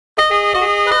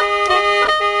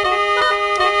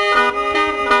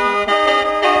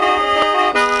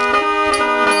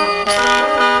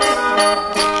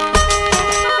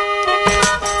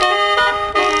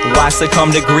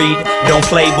succumb to greed. Don't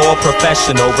play ball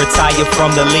professional, retire from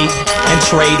the league and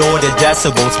trade all the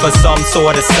decibels for some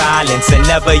sort of silence, and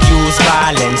never use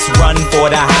violence. Run for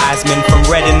the Heisman from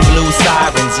red and blue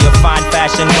sirens. Your fine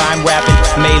fashion rhyme rapping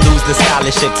may lose the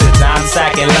scholarship to dime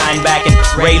sacking, linebacking,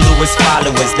 Ray Lewis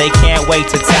followers. They can't wait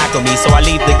to tackle me, so I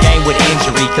leave the game with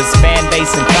injury, cause fan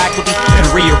base and faculty can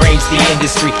rearrange the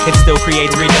industry. It still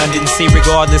creates redundancy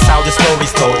regardless how the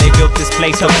story's told. They built this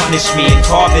place to punish me and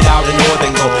carved it out in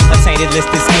northern gold. A tainted list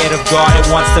is scared of God and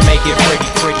wants to make it pretty.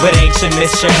 But ancient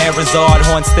myth Scheherazade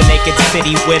haunts the naked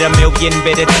city with a million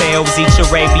bitter tales. Each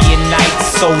Arabian night,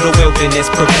 so the wilderness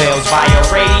prevails by a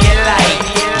radiant light.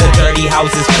 The dirty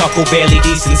houses chuckle, barely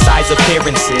decent size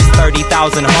appearances.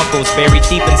 30,000 huckles buried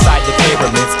deep inside the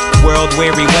pyramids.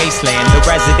 World-weary wasteland, the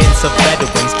residence of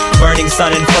veterans. Burning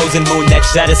sun and frozen moon that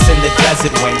jettison the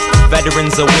desert winds.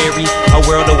 Veterans are weary, a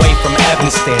world away from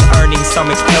Evanston. Earning some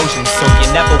explosions, so you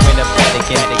never win a bet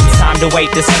again. Time to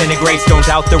wait disintegrates, don't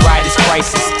doubt the rider's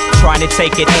crisis. Trying to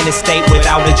take it interstate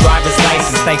without a driver's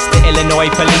license. Thanks to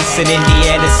Illinois police and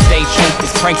Indiana state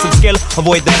troopers. Prank some skill,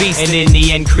 avoid the beast, and in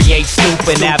the end create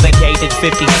stupid. Navigated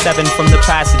 57 from the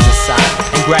passenger side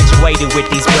and graduated with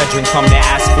these brethren come to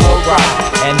ask for a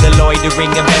ride. And the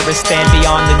loitering embarrassed stand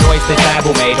beyond the noise that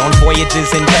Babble made. On voyages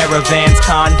in caravans,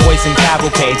 convoys and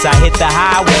cavalcades, I hit the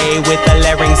highway with the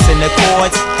larynx and the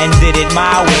chords and did it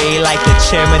my way like the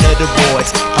chairman of the boards.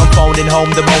 I'm phoning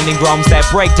home the moaning grums that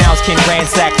breakdowns can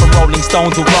ransack, from Rolling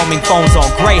Stones with roaming phones on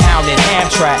Greyhound and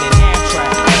Amtrak.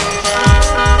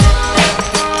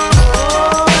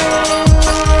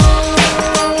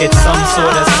 Get some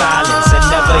sort of silence and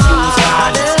never use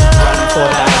violence. Run for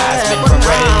the Heisman from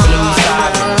red and blue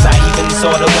sirens. I even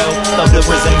saw the wealth of the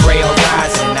risen gray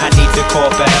horizon. I need to call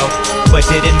for help, but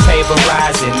didn't pay for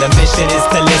rising. The mission is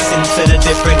to listen to the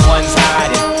different ones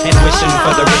hiding and wishing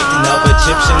for the written of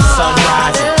Egyptian sun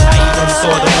rising. I even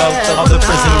saw the wealth of the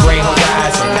prison gray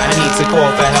horizon. I need to call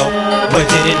for help, but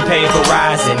didn't pay for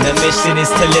rising. The mission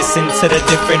is to listen to the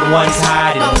different ones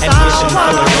hiding and wishing for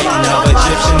the written of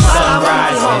Egyptian sun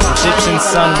rising. Egyptian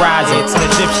sun rising, it's an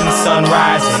Egyptian sun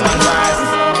rising.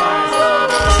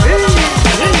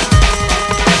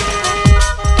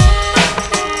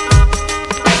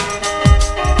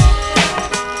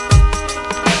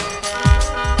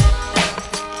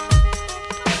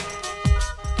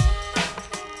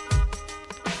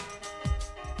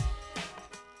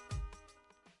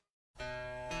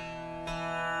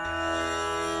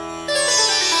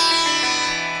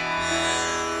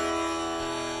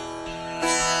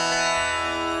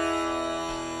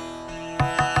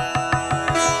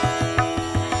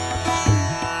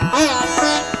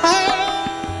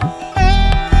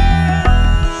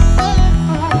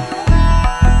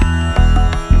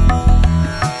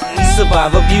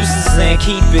 Survive abuses and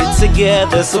keep it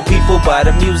together, so people buy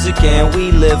the music and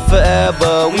we live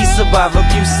forever. We survive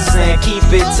abuses and keep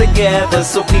it together,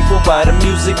 so people buy the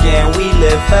music and we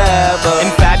live forever.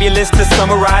 And fabulous to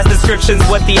summarize descriptions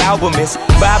what the album is.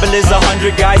 Babble is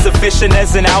 100 guys efficient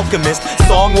as an alchemist.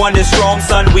 Song 1 is strong,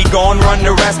 son, we gon' run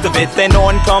the rest of it. Then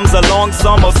on comes a long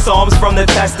sum of psalms from the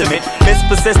testament. Myths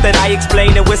persistent, I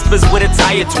explain in whispers with a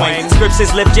tired twang.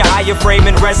 Scriptures lift your higher frame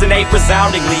and resonate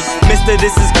resoundingly. Mister,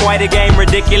 this is quite a game,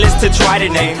 ridiculous to try to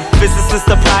name. Physicists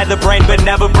apply the brain but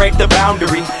never break the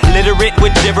boundary. Literate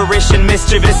with gibberish and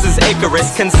mischievous as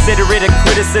Icarus. Consider it a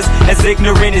criticism as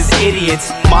ignorant as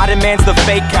idiots. Modern man's the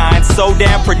fake kind, so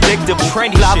damn predictable.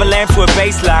 Trendy lava lamps with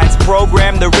bass lines,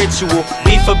 program the ritual.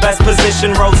 Beat for best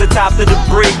position, rose atop the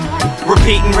debris.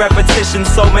 Repeating repetition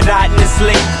so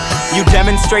monotonously. You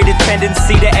demonstrate a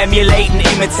tendency to emulate and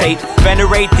imitate.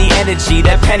 Venerate the energy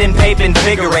that pen and paper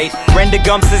invigorate. Render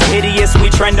gumps is hideous, we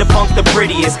trend to punk the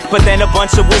prettiest. But then a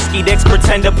bunch of whiskey dicks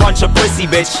pretend to punch a prissy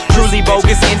bitch. Truly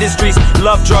bogus industries,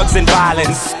 love drugs and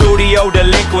violence. Studio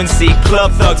delinquency,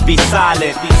 club thugs be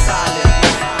silent.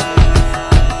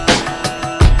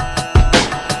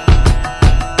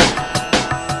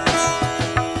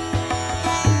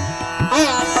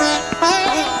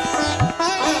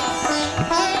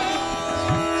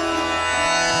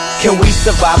 Can we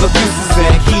survive abuses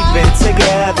and keep it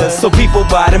together, so people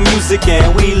buy the music and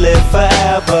we live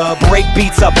forever? Break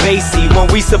beats are bassy when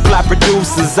we supply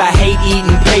producers. I hate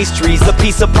eating pastries, a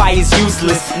piece of pie is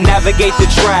useless. Navigate the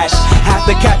trash, have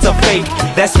to catch a fake.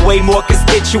 That's way more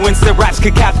constituents than raps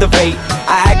could captivate.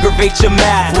 I aggravate your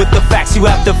math with the facts you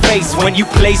have to face when you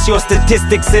place your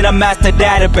statistics in a master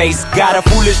database. Got a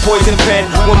foolish poison pen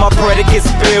when my predicates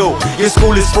spill. Your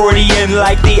school is Freudian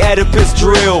like the Oedipus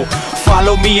drill.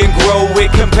 follow me and grow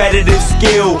with competitive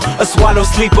skill. A swallow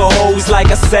sleeper hoes like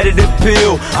a sedative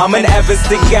pill. I'm an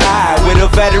Evanston guy with a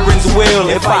veteran's will.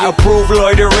 If I approve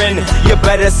loitering, you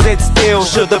better sit still.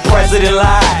 Should the president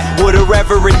lie, would a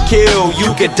reverend kill?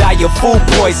 You could die of food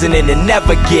poisoning and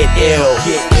never get ill.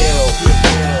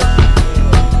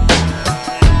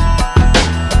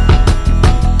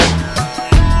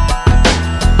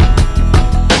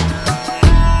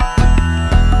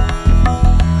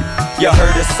 You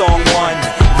heard of song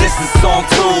 1, this is song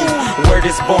 2. Word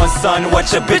is born, son,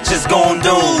 what your bitches gon'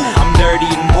 do? I'm nerdy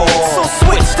and poor, so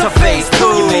switch to phase 2.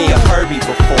 You may have heard me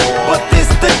before, but this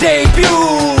the debut.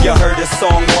 You heard of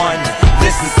song 1,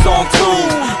 this is song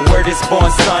 2. Word is born,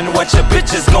 son, what your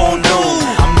bitches gon' do?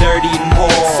 I'm nerdy and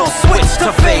poor, so switch to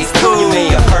phase 2. You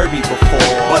may have heard me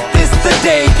before, but this the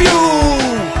debut.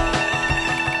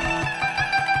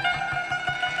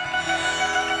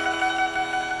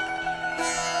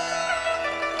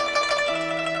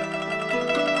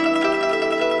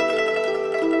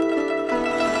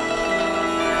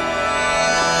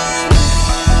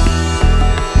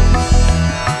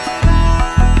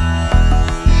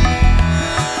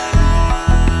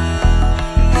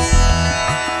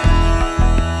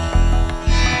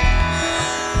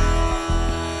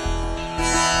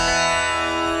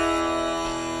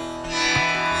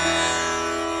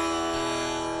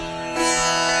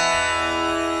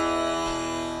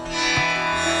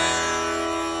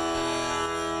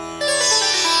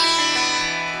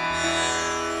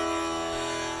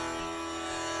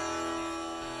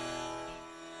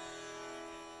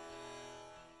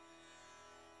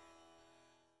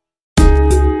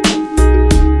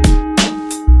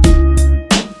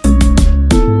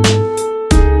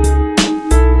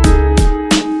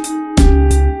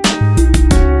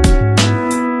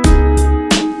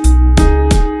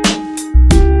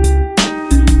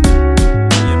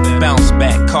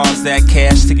 That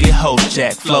cash to get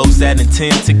jack. Flows that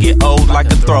intend to get old like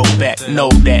a throwback. Know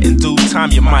that in due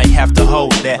time you might have to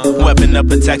hold that. Weapon of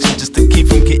protection just to keep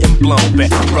from getting blown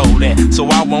back. Roll that, so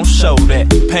I won't show that.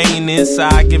 Pain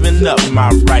inside, giving up my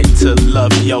right to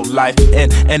love your life.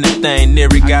 And anything near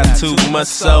it got too much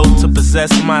soul to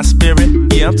possess my spirit.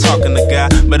 Yeah, I'm talking to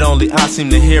God, but only I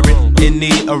seem to hear it. It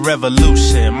need a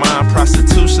revolution. Mind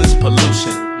prostitution's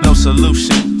pollution. No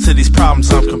solution to these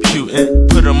problems I'm computing.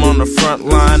 Put them on the front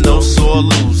line, no sore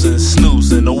losing.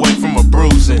 Snoozing, away from a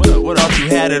bruising. Thought you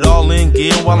had it all in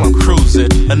gear while I'm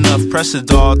cruising. Enough pressure,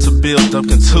 dog, to build up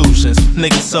contusions.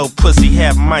 Niggas so pussy,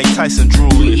 have Mike Tyson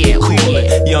drooling.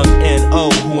 Coolin', young and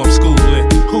old, who I'm schooling.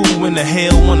 Who in the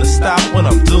hell wanna stop what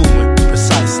I'm doing?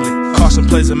 Precisely. Caution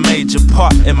plays a major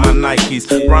part in my Nikes.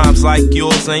 Rhymes like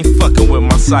yours ain't fucking with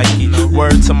my psyche.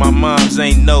 Word to my moms,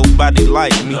 ain't nobody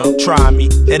like me. Try me,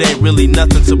 it ain't really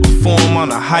nothing to perform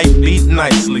on a hype beat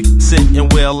nicely. Sitting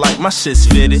well like my shit's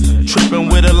fitted. Tripping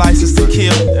with a license to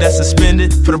kill that's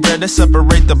suspended. For the bread that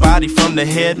separate the body from the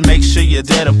head. Make sure you're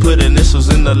dead and put initials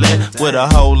in the lead. With a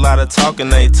whole lot of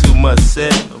talking ain't too much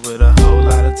said. With a whole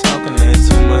lot of talking ain't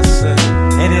too much said.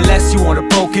 And unless you want a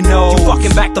broken nose, you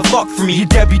fucking back the fuck from me, you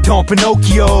debutante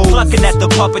Pinocchio. Plucking at the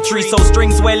puppetry so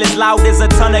strings wail as loud as a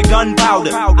ton of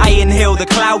gunpowder. I inhale the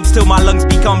clouds till my lungs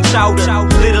become chowder.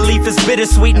 Little leaf is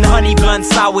bittersweet and honey blunt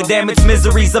sour. Damn, it's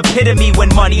misery's epitome when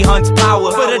money hunts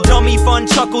power. For the dummy fun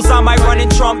chuckles, I might run in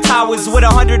Trump Towers with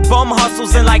 100 bum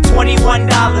hustles and like $21.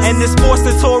 And this force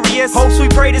notorious hopes we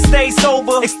pray to stay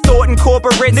sober. Extorting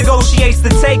corporate negotiates to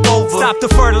take over. Stop to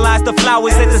fertilize the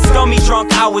flowers at the scummy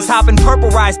drunk hours. Hopping purple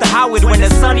rise to Howard when the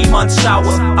sunny months shower.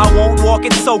 I won't walk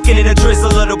it soaking in a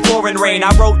drizzle of the pouring rain.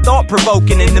 I wrote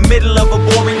thought-provoking in the middle of a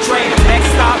boring train. Next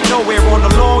stop, nowhere on a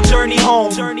long journey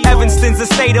home. Evanston's a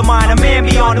state of mind, a man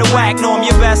be on the whack. Norm,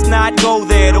 you best not go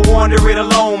there to wander it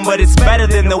alone. But it's better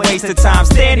than the waste of time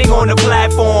standing on the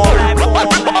platform.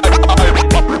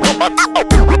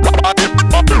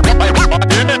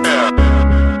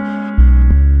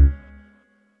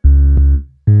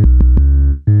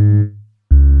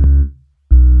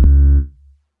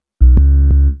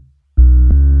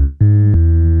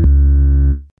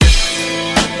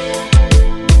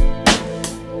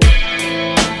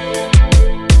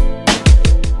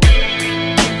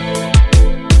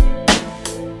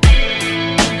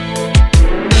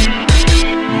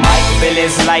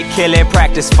 Like killing,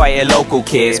 practice fighting local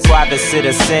kids. Private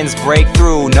citizens break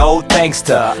through, no thanks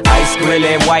to ice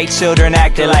grilling white children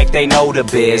acting like they know the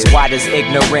biz. Why does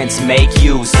ignorance make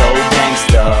you so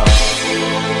gangsta?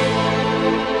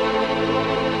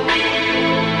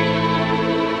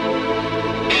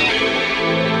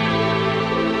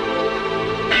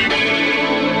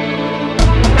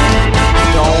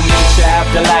 Don't meet you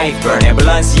after life, burning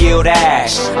blunt guns yield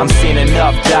ash. I'm seeing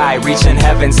enough die, reaching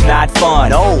heaven's not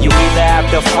fun. You either have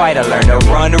to fight or learn to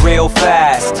run real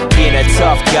fast. Being a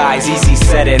tough guy's easy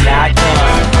said and not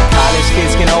done. College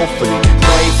kids can hopefully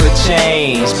pray for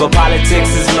change, but politics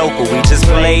is local, we just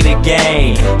play the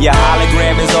game. Your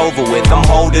hologram is over with, I'm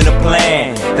holding a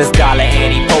plan. There's dollar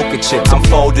anti-poker chips, I'm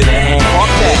folding a hand.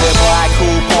 With black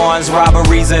coupons,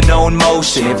 robberies are known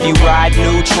motion. If you ride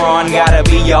Neutron, gotta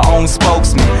be your own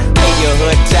spokesman. Pay your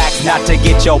hood tax not to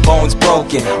get your bones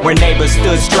broken. Where neighbors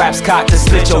stood straps cocked to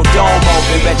split your dome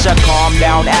open. Betcha calm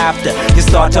down after you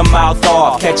start to mouth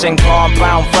off. Catching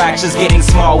compound fractures, getting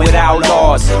small without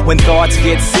laws. When thoughts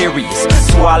get serious,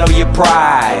 swallow your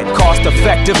pride. Cost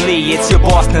effectively, it's your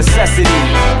boss necessity.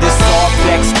 This soft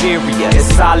exterior is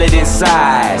solid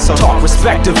inside. So talk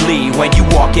respectively when you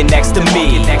walking next to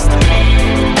me.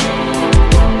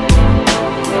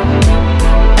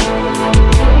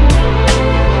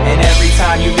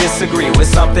 Time you disagree with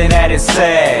something that is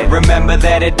said, remember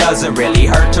that it doesn't really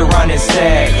hurt to run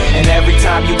instead. And every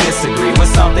time you disagree with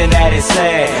something that is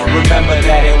said, remember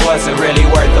that it wasn't really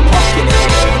worth the pumpkin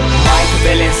head. Mike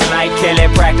villains, night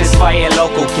killing, practice fighting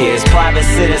local kids. Private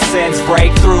citizens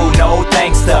break through, no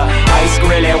thanks to ice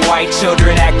grilling white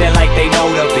children acting like they know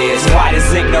the biz. Why does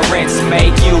ignorance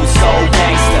make you so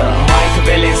gangster? Mike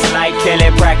villains, night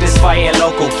killing, practice fighting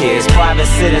local kids. Private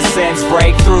citizens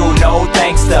break through, no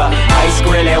thanks to ice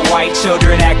grilling white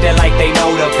children acting like they know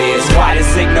the biz. Why does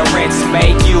ignorance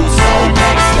make you so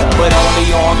gangster? But only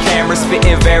on camera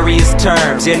spitting various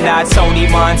terms. You're not Tony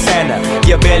Montana,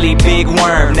 you're Billy Big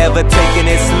Worm. Never taking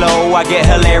it slow, I get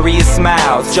hilarious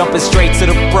smiles. Jumping straight to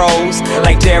the pros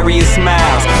like Darius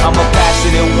Miles. I'm a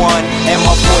passionate one and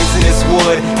my poisonous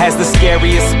wood has the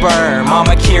scariest sperm. I'm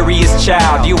a curious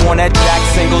child, you wanna jack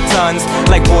singletons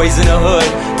like boys in the hood.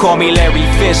 Call me Larry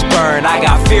Fishburne, I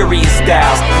got furious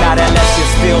styles. Not unless you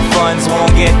steal funds,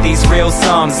 won't get these real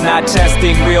sums. Not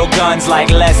testing real guns like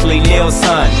Leslie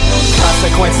Nielsen.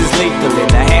 Consequences lethal in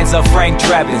the hands of Frank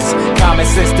Drebins. Common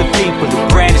sense to people who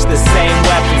brandish the same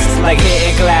weapons. Like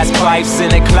hitting glass pipes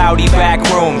in a cloudy back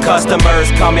room.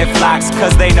 Customers come in flocks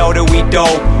cause they know that we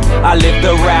dope. I live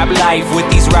the rap life with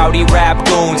these rowdy rap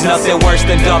goons. Nothing worse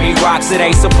than dummy rocks, it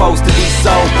ain't supposed to be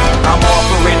so. I'm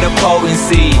offering the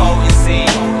potency,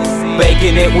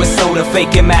 baking it with soda,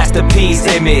 faking masterpiece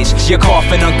image. You're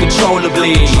coughing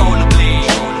uncontrollably,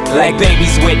 like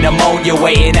babies with pneumonia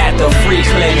waiting at the free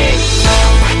clinic.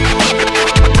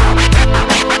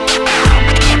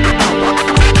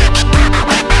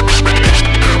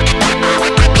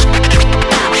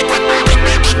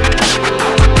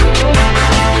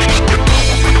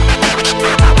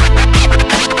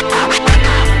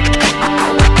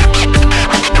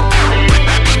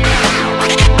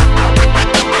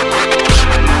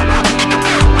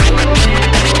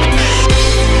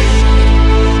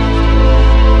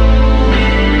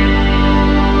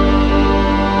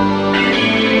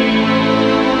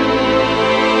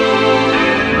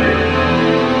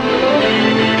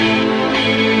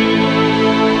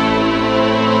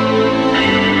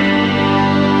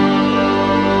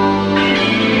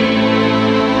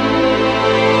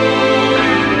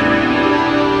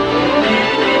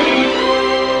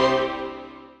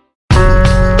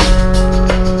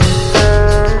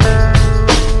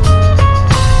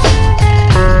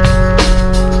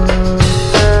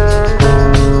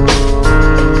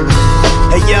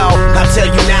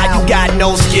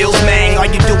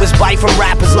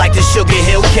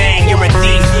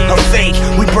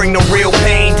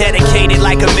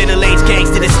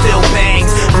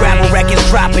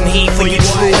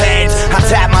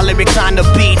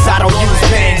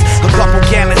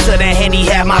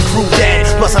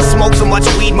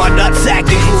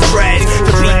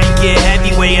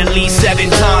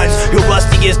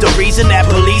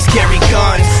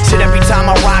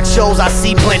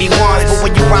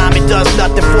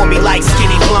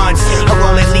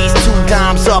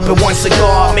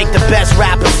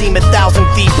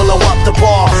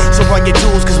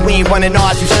 Running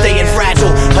ours, you staying fragile.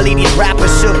 I leave these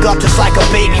rappers shook up just like a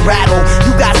baby rattle.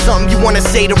 You got something you wanna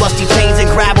say to rusty chains and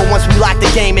gravel. Once we lock the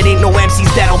game, it ain't no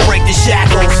MCs that'll break the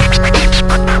shackles.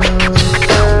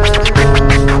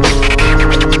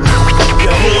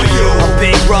 I'm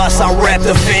Big Russ, I rap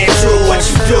the fan too. What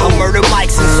you do? I murder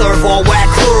mics and serve all whack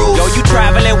crews. Yo, you you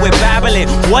traveling with Babbling.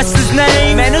 What's his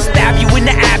name? Man, he'll stab you in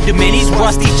the abdomen. He's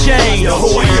Rusty Chain. Yo, who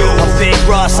are you? I'm Big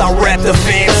Russ, I rap the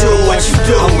fam too. What you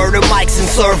do? I murder mics and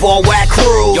serve all whack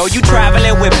crews. Yo, you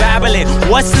traveling with Babbling.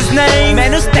 What's his name?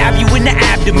 Man, he'll stab you in the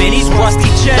abdomen. He's Rusty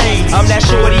Chain. I'm that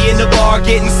shorty in the bar,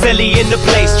 getting silly in the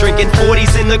place, drinking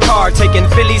 40s in the car, taking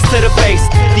Phillies to the face.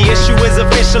 The issue is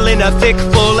official in a thick,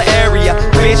 full area.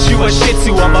 Bitch, you a shih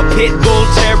tzu, I'm a pit bull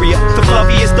terrier. The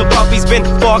fluffiest of puppies been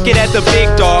barking at the big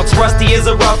dogs. Rusty is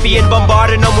a ruffian,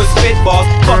 bombarding them with spitballs.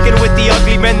 Fucking with the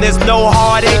ugly men, there's no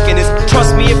heartache in this.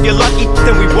 Trust me, if you're lucky,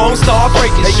 then we won't start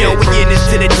breaking shit. Yo, we in this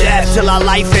to the death, till our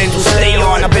life ends, we'll stay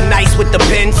on. I've been nice with the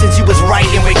pen since you was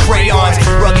writing with crayons.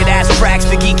 Rugged ass tracks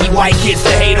for geeky white kids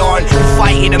to hate on. You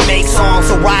fighting to make songs,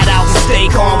 so ride out and stay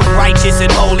calm. Righteous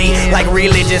and holy, like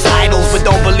religious idols, but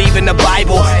don't believe in the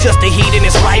Bible, just a heat in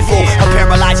his rifle. A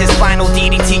paralyzed spinal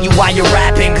DDT you while you're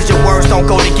rapping, cause your words don't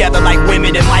go together like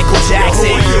women and Michael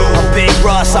Jackson. I'm Big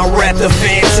Russ, I rap the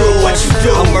fam too. What you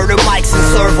do? I murder mics and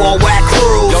serve all whack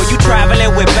crews. Yo, you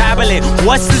traveling with Babbling.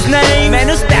 What's his name? Man,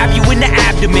 he'll stab you in the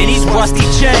abdomen. He's Rusty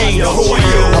Chain. Yo, who are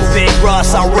you? I'm Big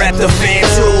Russ, I rap the fam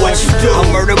too. What you do?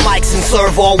 I murder mics and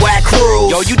serve all whack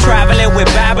crews. Yo, you traveling with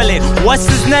Babbling. What's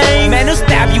his name? Man, he'll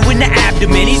stab you in the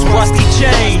abdomen. He's Rusty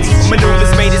Chain.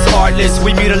 Maneuvers made us heartless,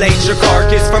 we mutilate your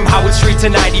carcass. From Howard Street to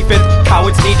 95th,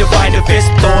 cowards need to find a fist.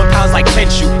 Throwing pounds like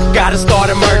tissue, gotta start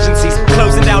emergencies.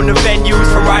 Closing down the venues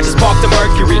from Rogers Park to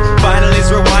Mercury. Vinyl is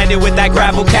rewinded with that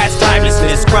gravel cat's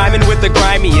timelessness. Rhyming with the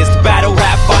grimiest battle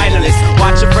rap finalists.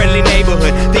 Watch a friendly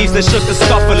neighborhood, thieves that shook the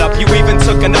scuffle up. You even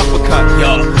took an uppercut,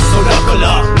 yo, so knuckle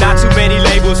up. Not too many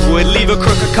labels would leave a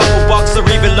crook a couple bucks or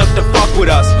even look to fuck with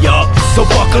us, yo, so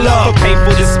buckle up. For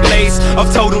painful displays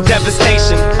of total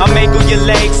devastation, I'll mangle your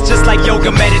legs just like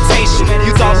yoga meditation.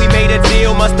 You thought we made a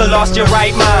deal, must have lost your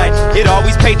right mind. It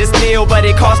always paid to steal, but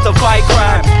it cost to fight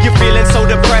crime. You're feeling so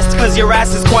depressed cause your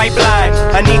ass is quite blind.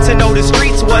 I need to know the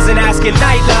streets wasn't asking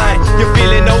Nightline. You're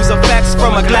feeling those effects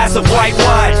from a glass of white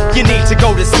wine. You need to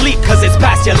go to sleep cause it's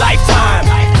past your lifetime.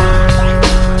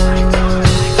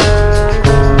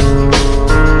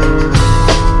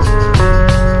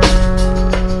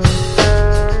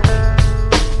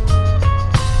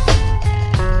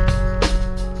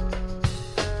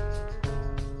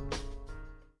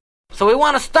 So we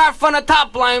want to start from the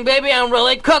top line, baby, and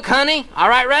really cook, honey. All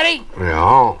right, ready? Yeah.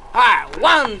 All right,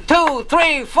 1, 2,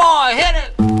 3, 4, hit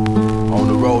it. On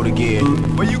the road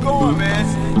again. Where you going, man?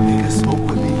 Nigga, smoke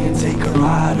with me and take a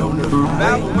ride on the ride.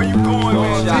 Babble, where you going,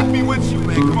 man? Take me with you,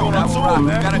 man. Come on, I'm sorry,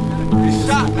 man. Gotta get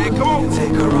shot, man. Come on.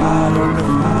 Take a ride on the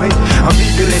ride. I'm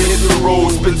eager to hit the road,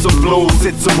 spin some blows,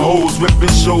 hit some hoes, ripping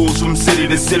shows from city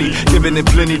to city, giving it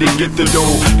plenty to get the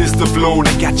dough. This the flow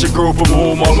that got your girl from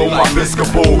home all on my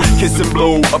Biscabo. Kiss and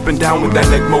blow, up and down with that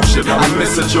neck motion. I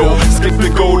miss a Joe. Skip the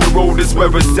go, the road is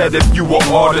where it's at. If you an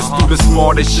artist, do the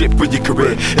smartest shit for your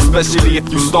career, especially if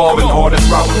you starving hardest.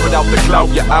 Route without the clout,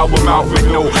 your album out with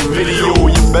no video.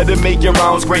 You better make your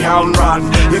rounds, Greyhound run.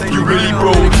 If you really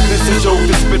bro, this is joke,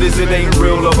 the spitters, it ain't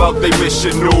real about they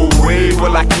mission. No way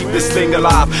will I keep this thing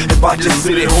alive if I just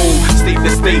sit at home, state to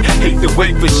state. Hate to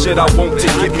wait for shit I want to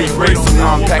get me race.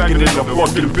 Now I'm packing in a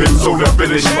fucking bin, so to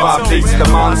finish 5 days. The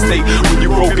mind state when you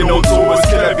broken on tours,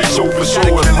 kill every show for sure.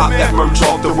 And pop that merch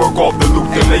off the work off the loop,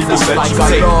 the label that Like you I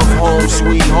take. love home,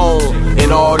 sweet home,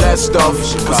 and all that stuff.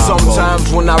 But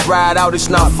sometimes when I ride out, it's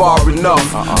not far enough.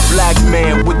 Black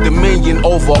man with dominion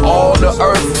over all the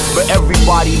earth. But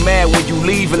everybody mad when you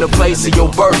leaving the place of your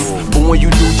birth. But when you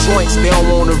do joints, they don't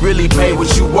wanna really pay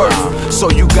what you worth. So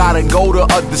you gotta go to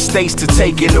other states to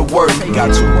take in the work.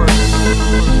 Got to work.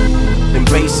 And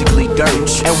basically dirt.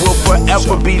 And we'll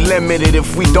forever be limited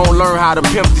if we don't learn how to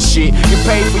pimp the shit. Get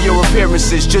paid for your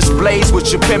appearances, just blaze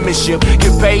with your penmanship.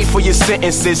 Get paid for your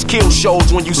sentences, kill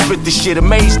shows when you spit the shit.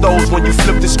 Amaze those when you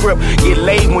flip the script, get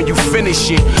laid when you finish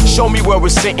it. Show me where a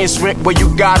sentence rent, where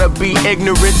you gotta be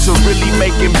ignorant to really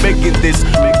make it big in this.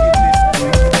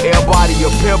 Everybody a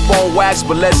pimp on wax,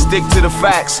 but let's stick to the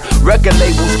facts. Record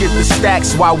labels get the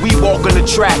stacks while we walk on the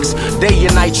tracks. Day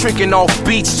and night tricking off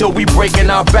beats till we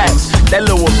breaking our backs. That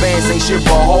little advance ain't shit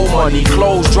for whole money.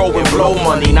 Clothes, drove, and blow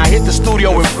money. Now hit the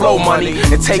studio and flow money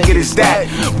and take it as that.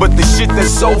 But the shit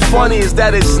that's so funny is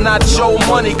that it's not your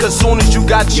money. Cause soon as you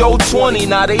got your 20,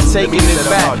 now they taking it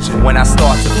back. When I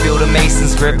start to feel the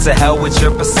Mason's grip, to hell with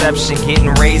your perception.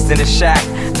 Getting raised in a shack,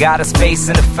 got us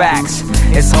facing the facts.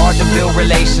 It's hard to build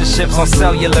relationships on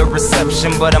cellular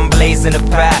reception, but I'm blazing a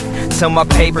path till my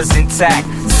paper's intact.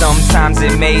 Sometimes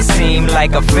it may seem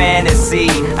like a fantasy.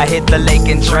 I hit the lake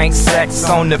and drank sex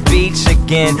on the beach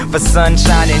again, for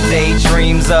sunshine and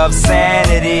daydreams of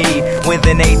sanity. With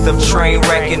an eighth of train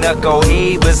wreck and a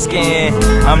Cohiba skin,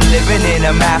 I'm living in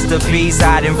a masterpiece,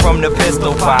 hiding from the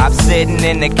pistol pop, sitting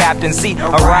in the captain's seat,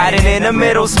 or riding in the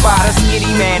middle spot. A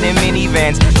skinny man in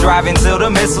minivans, driving till the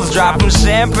missiles drop from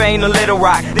Champagne to Little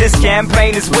Rock. This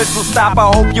campaign is whistle stop.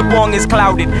 I hope your bong is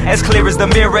clouded, as clear as the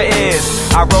mirror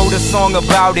is. I wrote a song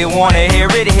about it, wanna hear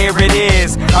it? Here it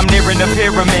is. I'm nearing the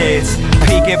pyramids,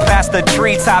 peeking past the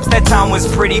treetops. That time was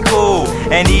pretty cool,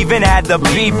 and even had the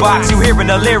beatbox. You hearing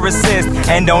the lyricist,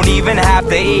 and don't even have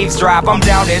to eavesdrop. I'm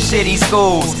down at shitty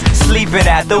schools, sleeping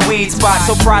at the weed spot,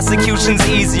 so prosecution's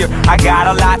easier. I got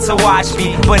a lot to watch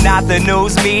me, but not the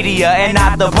news media and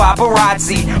not the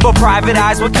paparazzi, but private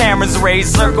eyes with cameras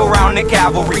raised, circle around the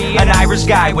cavalry. An Irish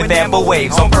guy with amber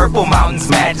waves on Purple Mountain's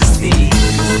majesty.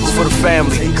 It's for the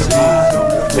family.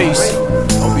 Peace.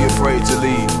 Don't be afraid to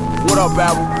leave. What up,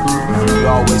 Babble? You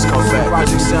always come back.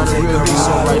 Project sounding real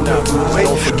decent right now.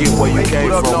 Don't forget where you came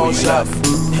from when you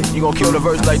left. You gon' kill the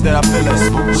verse like that, I feel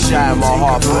it. Shine my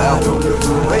heart forever.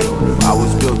 I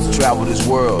was built to travel this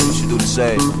world. You should do the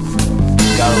same.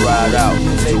 Gotta ride out.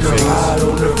 2 fingers.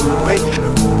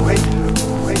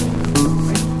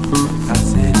 I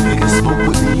said, nigga, smoke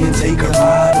with me and take a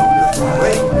ride on the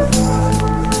freeway.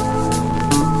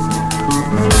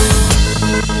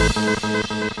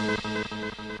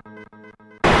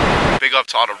 Big up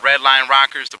to all the red line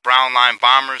rockers, the brown line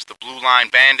bombers, the blue line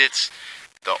bandits,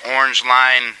 the orange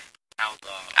line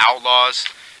outlaws,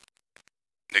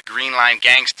 the green line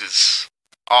gangsters,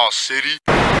 all city.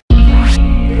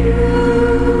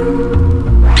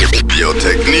 Your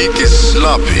technique is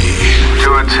sloppy.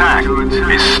 To attack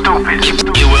is stupid.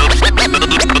 You will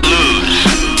lose.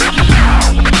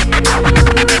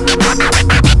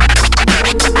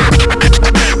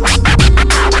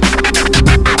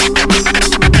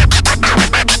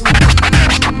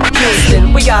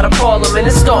 We got a problem and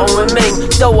it's starting with me.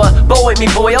 Throw a bow at me,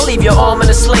 boy, I'll leave your arm in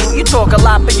a sling. You talk a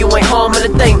lot, but you ain't harming a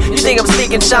thing. You think I'm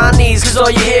speaking Chinese, cause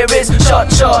all you hear is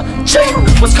cha-cha, ching.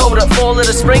 What's cold up, fall of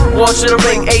the spring, wash of the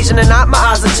ring. Asian or not, my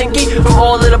eyes are chinky from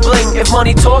all of the bling. If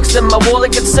money talks, then my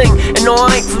wallet could sing. And no,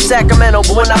 I ain't from Sacramento,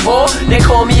 but when I ball, they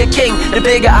call me a king. The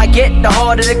bigger I get, the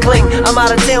harder to cling. I'm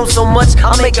out of town so much,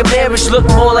 I'll make a marriage look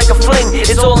more like a fling.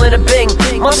 It's all in a bing,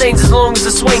 my chains as long as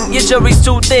a swing. Your jury's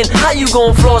too thin, how you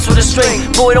gon' floss with a string?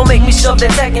 Boy, don't make me shove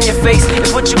that tack in your face and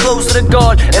put you close to the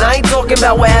guard. And I ain't talking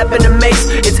about what happened to Mace.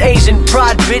 It's Asian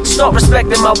pride, bitch, start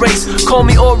respecting my race. Call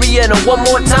me Oriental one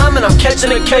more time and I'm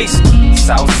catching a case.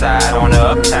 Southside on the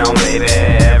uptown, baby.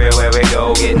 Everywhere we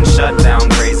go, getting shut down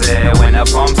crazy. When the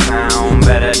pumps sound,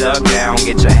 better duck down.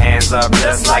 Get your hands up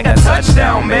just like a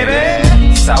touchdown,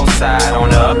 baby. Southside on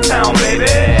the uptown, baby.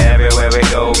 Everywhere we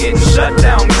go, getting shut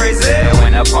down crazy.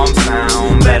 When the pumps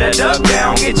sound, better duck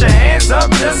down. Get your hands up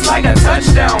just like a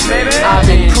touchdown, baby. I've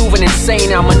been proven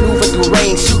insane, I maneuver through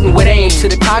rain, shooting with aim to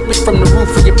the cockpit from the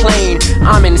roof of your plane.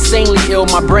 I'm insanely ill,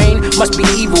 my brain must be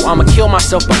evil. I'ma kill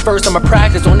myself, but first I'ma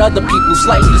practice on other people,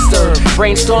 slightly disturbed.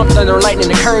 Brainstorm, thunder,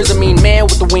 lightning occurs. I mean, man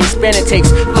with the wingspan, it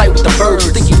takes flight with the birds.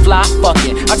 You think you fly? Fuck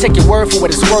it, I'll take your word for what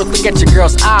it's worth. Look at your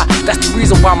girl's eye, that's the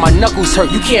reason why my knuckles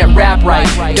hurt. You can't rap right,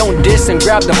 don't diss and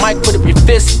grab the mic, put up your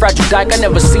fist. Fragile dyke, I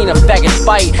never seen a faggot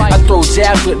fight. I throw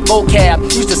jabs with vocab,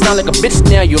 used to sound like a bitch,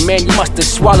 now you man, you must have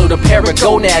swallowed a pair of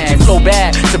gonads. You flow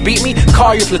bad, to beat me,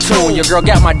 call your platoon. Your girl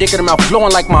got my dick in her mouth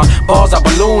blowing like my balls are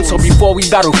balloons. So before we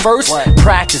battle first,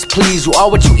 practice please. You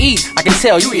are what you eat, I can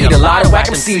tell you eat a lot of whack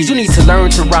MCs. You need to learn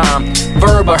to rhyme,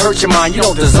 verb or hurt your mind, you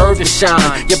don't deserve to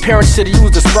shine. Your parents should've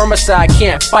used the spermicide,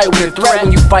 can't fight with a threat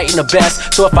when you fighting the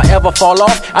best. So if I ever fall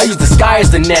off, I use the sky as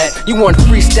the net. You want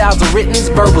freestyles or writtens,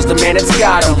 Verbal's the man that's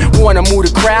got them. Wanna move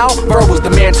the crowd, Verbal's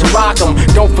the man to rock them.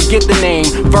 Don't forget the name,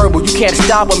 Verbal, you can't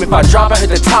stop him. If I drop, I hit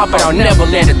the top and I'll never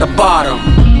land at the bottom.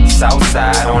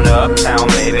 Southside on the uptown,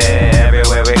 baby.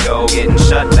 Everywhere we go, getting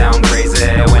shut down crazy.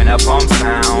 When the pumps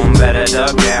sound, better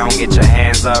duck down. Get your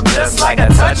hands up just like a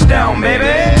touchdown,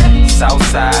 baby.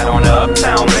 Southside on the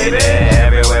uptown, baby.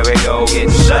 Everywhere we go,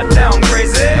 getting shut down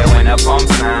crazy. When the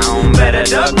pumps sound, better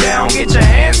duck down. Get your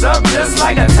hands up just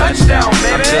like a touchdown,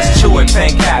 baby. I'm just chewing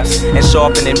pen caps and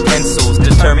sharpening pencils.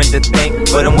 Determined to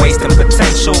think, but I'm wasting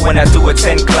potential. When I do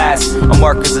attend class, a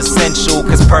marker's essential,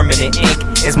 cause permanent ink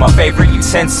is my favorite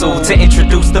utensil to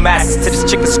introduce the masses to this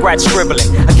chicken scratch scribbling.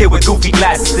 A kid with goofy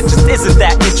glasses, it just isn't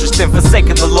that interesting.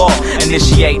 Forsaking the law,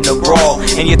 initiating a brawl,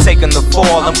 and you're taking the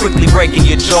fall. I'm quickly breaking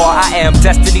your jaw. I am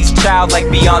Destiny's child like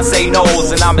Beyonce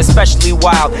knows, and I'm especially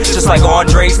wild, just like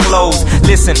Andre's flows.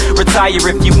 Listen, retire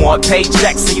if you want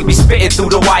paychecks, and you be spitting through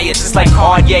the wire just like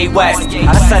Kanye West.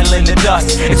 I settle in the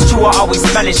dust. It's true, I always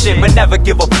smelling shit, but never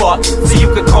give a fuck. So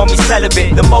you could call me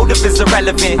celibate, the motive is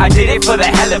irrelevant. I did it for the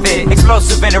hell of it,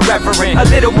 explosive and irreverent, a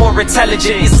little more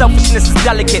intelligent. Your selfishness is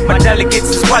delicate, my delegates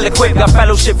is well equipped. Got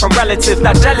fellowship from relatives,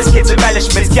 not jealous kids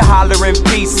embellishments. You're hollering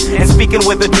peace and speaking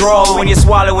with a drawl when you're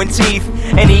swallowing teeth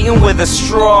and eating with a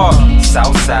straw.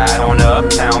 Southside on the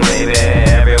uptown, baby.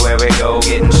 Everywhere we go,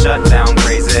 getting shut down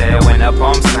crazy. When the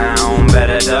pump sound,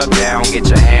 better duck down. Get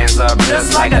your hands up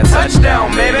just like a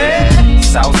touchdown, baby.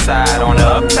 Southside on the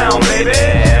uptown, baby.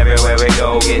 Everywhere we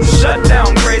go, getting shut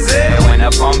down crazy. When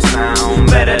the pump sound,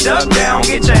 better duck down.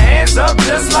 Get your hands up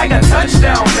just like a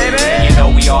touchdown, baby. You know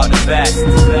we are the best,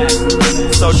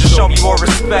 so just show me more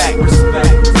respect,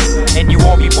 and you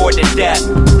won't be bored to death.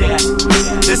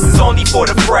 This is only for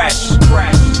the fresh,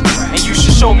 and you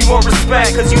should show me more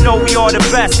respect, cause you know we are the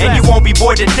best, and you won't be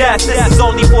bored to death. This is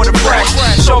only for the fresh.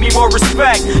 Show me more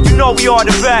respect, you know we are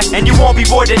the best, and you won't be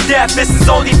bored to death. This is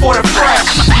only for the fresh.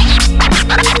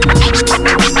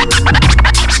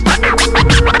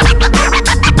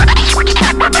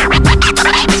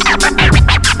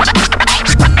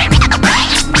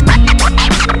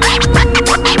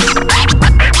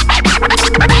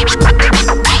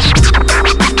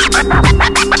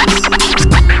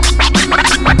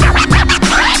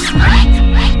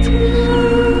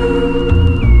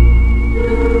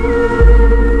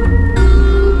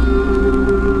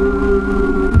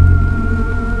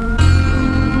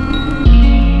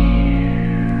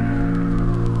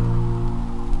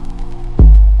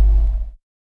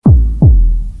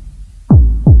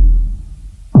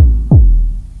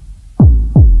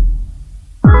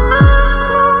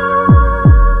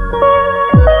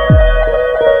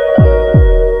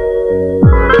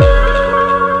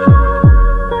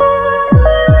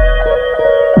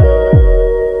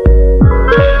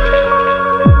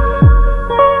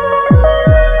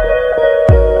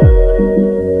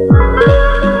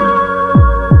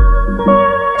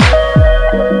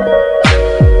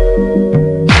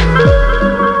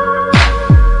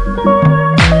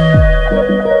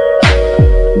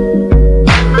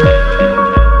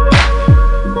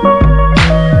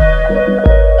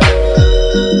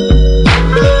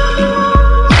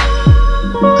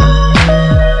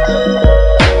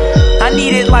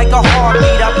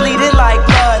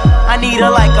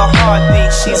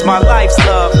 She's my life's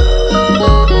love.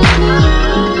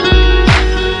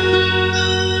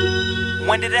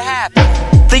 When did it happen?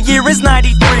 The year is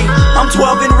 93. I'm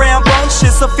 12 and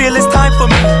rambunctious, I feel it's time for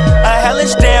me. A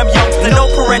hellish damn youngster, no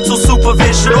parental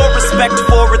supervision or respect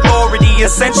for authority.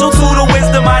 Essential to the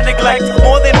wisdom I neglect.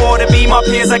 More than ought to be, my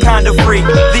peers are kinda free.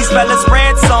 These fellas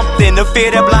ran something, the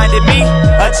fear that blinded me.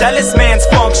 A jealous man's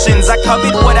functions, I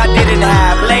covered what I didn't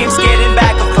have. Lame, scared in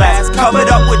back of class, covered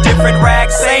up with different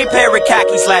rags. Same pair of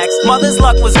khaki slacks. Mother's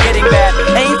luck was getting bad,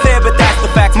 ain't fair but that's the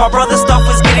fact. My brother's stuff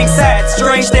was getting sad.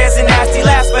 Strange stares and nasty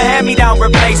laughs for hand-me-down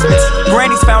replacements.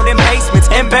 Granny's found in basements,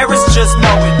 embarrassed just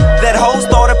knowing that hoes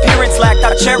thought appearance lacked.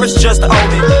 I cherish just own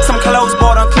it. Some clothes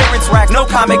bought on clearance racks, no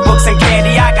comic books and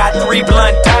candy. I got 3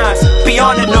 blunt dimes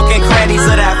beyond the nook and crannies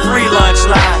of that free lunch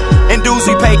line. And dues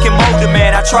we pay can mold a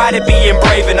man. I try to be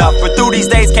brave enough, but through these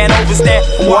days can't understand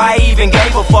why I even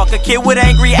gave a fuck. A kid with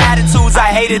angry attitudes,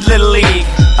 I hated Little League.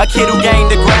 A kid who gained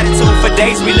the gratitude for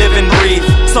days we live and breathe.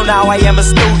 So now I am a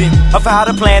student of how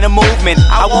to plan a movement.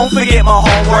 I won't forget my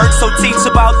homework, so teach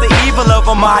about the evil of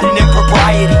a modern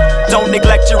impropriety. Don't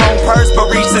neglect your own purse,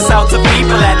 but reach this out to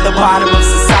people at the bottom of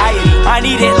society. I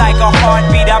need it like a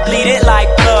heartbeat, I bleed it like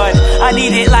blood. I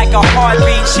need it like a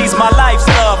heartbeat, she's my life's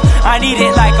love. I need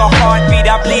it like a heartbeat,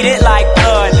 I bleed it like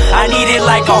blood. I need it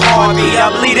like a heartbeat, I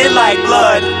bleed it like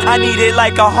blood. I need it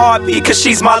like a heartbeat, cause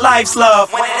she's my life's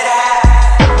love. When did it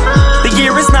happen? The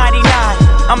year is 99.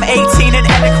 I'm 18 and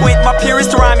eloquent, my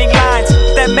purest rhyming lines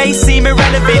that may seem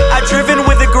irrelevant are driven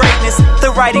with a greatness.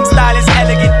 The writing style is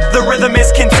elegant, the rhythm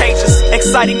is contagious,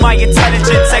 exciting my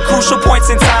intelligence at crucial points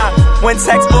in time. When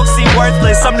textbooks seem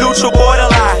worthless, I'm neutral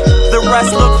borderline. The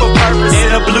rest look for purpose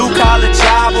in a blue-collar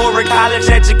job or a college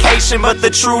education, but the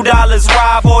true dollars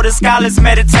rob or the scholars'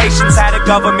 meditations had a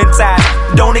government task.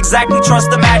 Don't exactly trust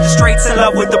the magistrates in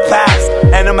love with the past,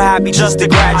 and I'm happy just to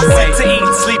graduate. I sit to eat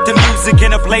and sleep to music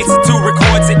in a place or two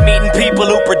records it, meeting people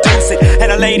who produce it,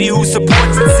 and a lady who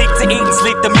supports it. Seek to eat and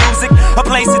sleep to music, a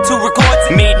place or two records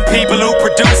it, meeting people who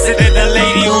produce it, and a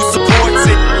lady who supports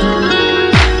it.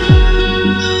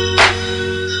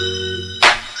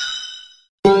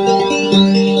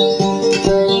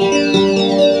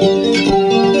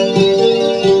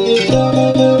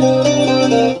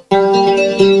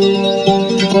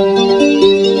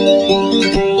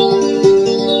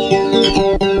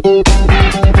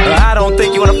 I don't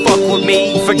think you wanna fuck with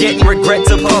me, forgetting regret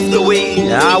to puff the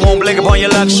weed. I won't blink upon your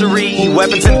luxury.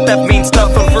 Weapons and theft mean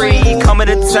stuff for free. Coming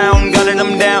to town, gunning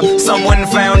them down. Someone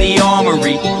found the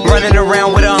armory, running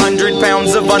around with 100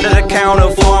 pounds of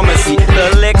under-the-counter pharmacy.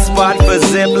 The lick spot for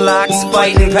zip-locks,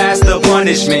 fighting past the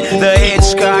punishment. The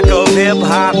Hitchcock of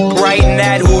hip-hop, writing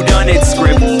that whodunit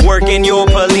script. Working your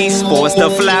police force, the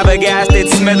flabbergasted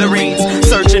smithereens.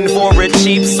 Searching for a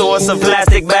cheap source of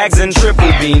plastic bags and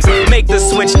triple beams. Make the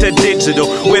switch to digital,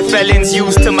 where felons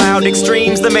use to mild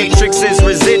extremes. The matrix is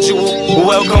residual.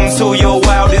 Welcome to your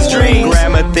wildest dreams.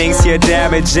 Grammar thinks you're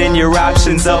damaging your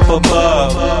options up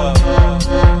above,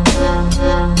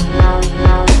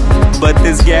 but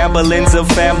this gambling's a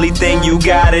family thing, you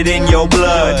got it in your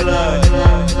blood.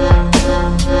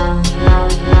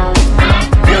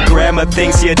 Your grammar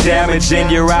thinks you're damaging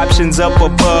your options up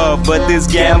above, but this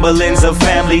gambling's a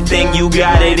family thing, you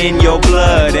got it in your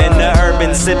blood. And the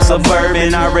urban sips of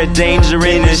bourbon are a danger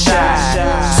in the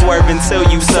shy. Swerve until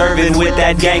you serve it with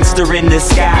that gangster in the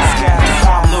sky.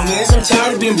 I'm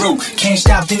tired of being broke. Can't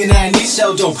stop thinking that I need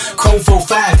sell dope. Chrome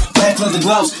 45, black leather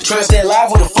gloves. Trying to stay alive,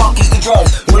 where the fuck is the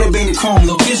drugs? Wanna bring the chrome,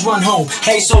 little kids run home.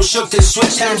 Hey, so shook to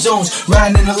switch time zones.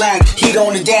 Riding in the lag, heat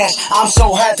on the dash. I'm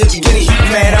so hot that you get a heat.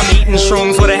 Man, I'm eating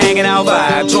shrooms with a hanging out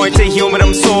vibe. Joint to humid,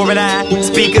 I'm soaring high.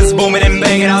 Speakers booming and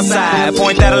banging outside.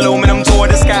 Point that aluminum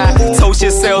toward the sky. Toast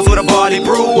your cells with a barley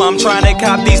brew. I'm trying to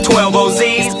cop these 12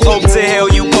 OZs. Hope to hell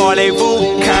you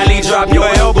parlez-vous. Kindly drop your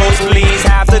elbows, please.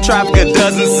 Half the traffic, a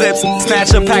dozen sips.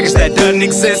 Snatch a package that doesn't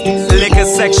exist. Liquor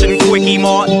section, quickie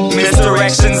mart.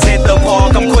 Misdirections hit the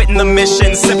park. I'm quitting the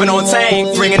mission, sipping on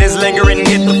Tang. Bringing his lingering,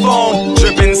 hit the phone.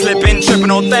 Dripping, slipping,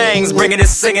 tripping on things. Bringing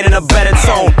his singing in a better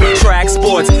tone. Track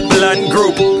sports, blunt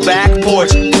group. Back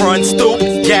porch, front stoop.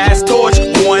 Gas torch,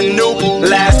 one noop.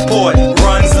 Last port,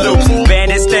 runs loops.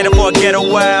 Bandit standing for a ghetto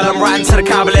while I'm riding to the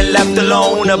Kabul and left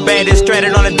alone. A bandit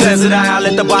stranded on a desert isle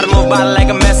at the bottom of a bottle like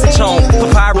a message home.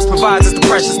 Papyrus provides us the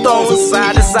precious stones.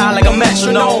 Side to side like a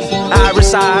metronome.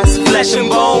 Irish eyes, flesh and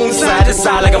bones. Side to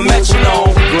side like a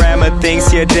metronome. Grammar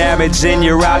thinks you're damaging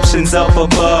your options up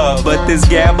above, but this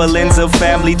gambling's a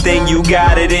family thing, you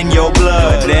got it in your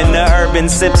blood. And the urban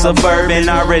sips of bourbon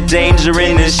are a danger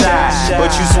in the shy,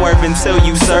 but you swerve until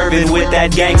you serve it with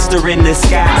that gangster in the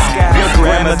sky. Your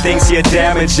grammar thinks you're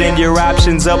damaging your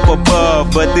options up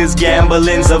above, but this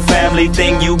gambling's a family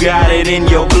thing, you got it in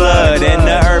your blood. And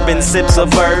the urban sips of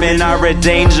bourbon are a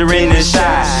danger in the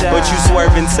shy, but you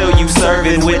swerve until you serve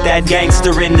it with that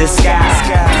gangster in the sky.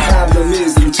 The problem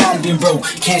is that I'm tired of being broke.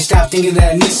 Can't stop thinking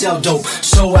that I need sell dope.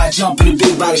 So I jump in a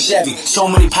big body Chevy. So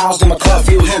many pounds that my car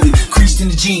feel heavy. Creased in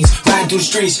the jeans, riding through the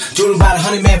streets. Doing about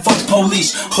 100 man, fuck the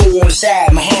police. Hole on the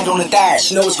side, my hand on the thigh.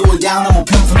 She know what's going down, I'm a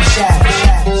pimp from the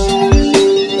shadow.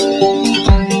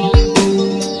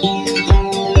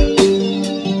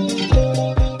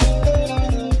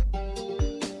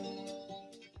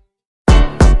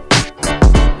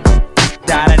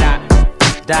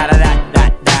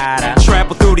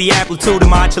 Trample through the amplitude to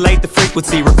modulate the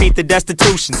frequency. Repeat the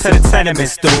destitution to the tenement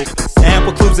stoop.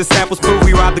 Ample clues and samples prove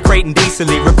we rob the crate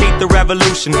indecently. Repeat the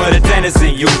revolution for the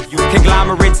denizen you.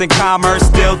 Conglomerates and commerce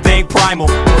still think primal.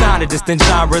 Kinda distant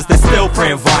genres that still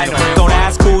print vinyl. Don't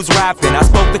ask who's rapping. I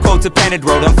spoke the quote to pen and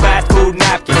wrote on fast food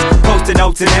napkins. Post-it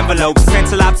notes and envelopes.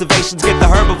 Pencil observations get the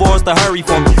herbivores to hurry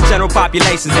for me. General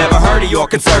population's never heard of your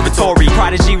conservatory.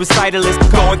 Prodigy recitalist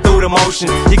going through the motion.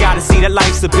 You gotta see that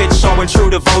life's a bitch showing true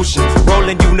devotion.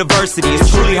 Rolling University is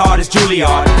truly hard as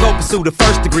Juilliard. Go pursue the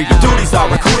first degree. Your duties are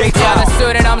recruit a the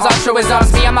pseudonyms,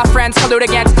 altruisms. Me and my friends collude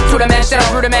against two dimensional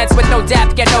rudiments with no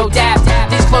depth, get no depth.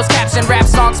 These closed caption rap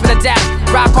songs for the deaf.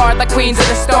 Rock hard like queens of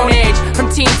the Stone Age. From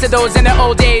teens to those in the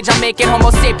old age, I'm making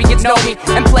Homo sapiens know me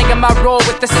and playing my role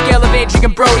with the skill of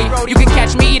Adrian Brody. You can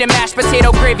catch me eating mashed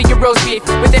potato gravy and roast beef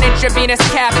with an intravenous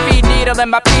caffeine needle in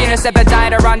my penis.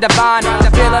 Epiditer on Devon,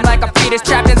 feeling like a fetus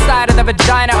trapped inside of the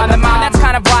vagina on the mind. That's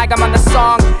kind of why I'm on the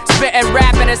song. Spitting,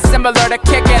 rapping is similar to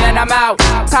kicking, and I'm out.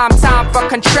 Time for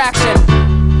contraction.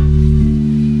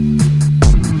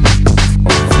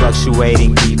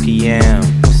 Fluctuating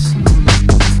BPMs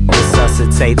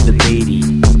resuscitate the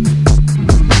beating.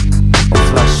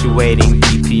 Fluctuating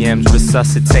BPMs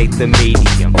resuscitate the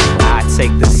medium. I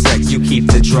take the sex, you keep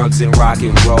the drugs and rock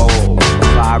and roll.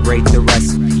 Vibrate the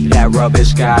recipe, that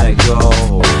rubbish gotta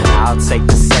go. I'll take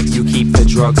the sex, you keep the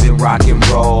drugs and rock and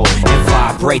roll. And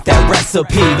vibrate that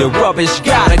recipe, the rubbish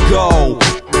gotta go.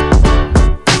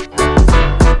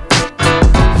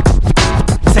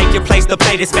 Take your place, the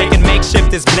plate is making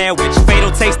makeshift is Blair Witch.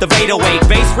 Fatal taste of 808,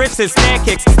 bass riffs and snare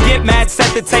kicks. Get mad,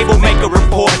 set the table, make a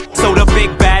report. So the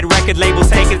big bad record record labels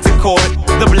take it to court.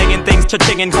 The blingin' things,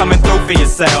 cha-chingin' coming through for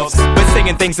yourselves. But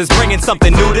singing things is bringing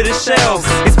something new to the shelves.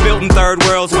 It's built in third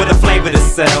worlds with a flavor to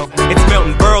sell. It's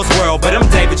Milton Berle's world, but I'm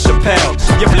David Chappelle.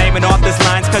 You're blaming authors'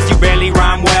 lines cause you barely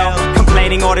rhyme well.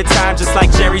 Complaining all the time just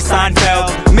like Jerry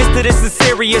Seinfeld. Mister, this is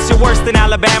serious, you're worse than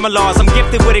Alabama laws. I'm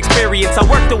gifted with experience, I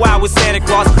worked a while with Santa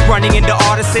Claus. Running into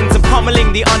artisans and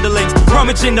pummeling the underlings.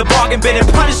 Rummaging the bargain bin and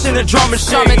punishing the drum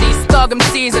machine. Some of these thug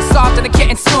MCs are softer than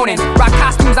kitten spooning. Rock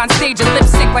costumes on stage and lip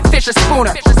sync like Fisher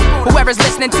Spooner. Whoever's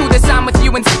listening to this, I'm with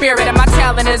you in spirit. And my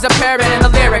talent is apparent in the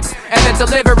lyrics and the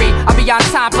delivery. I'm beyond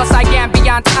time, plus I am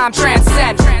beyond time,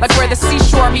 transcend. Like where the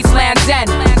seashore meets land's end.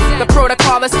 The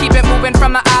protocol is keep it moving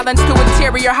from the islands to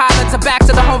interior highlands and back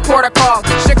to the home protocol.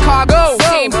 Chicago,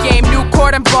 same game, new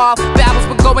court involved. Babble's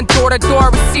been going door to door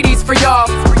with CDs for y'all.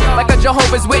 Like a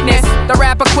Jehovah's Witness, the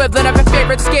rap equivalent of your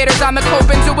favorite skaters on the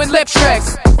Copen doing lip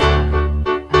tricks.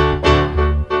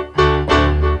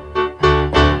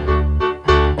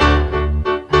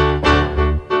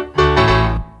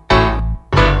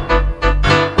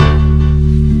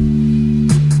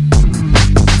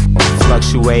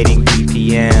 Fluctuating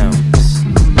BPMs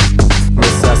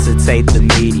resuscitate the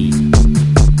medium.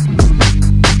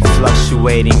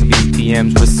 Fluctuating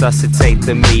BPMs resuscitate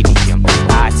the medium.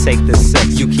 I take the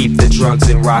sex, you keep the drugs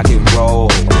and rock and roll.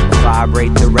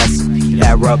 Vibrate the recipe,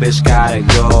 that rubbish gotta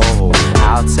go.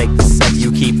 I'll take the sex,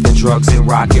 you keep the drugs and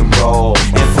rock and roll.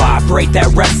 And vibrate that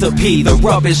recipe, the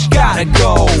rubbish gotta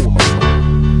go.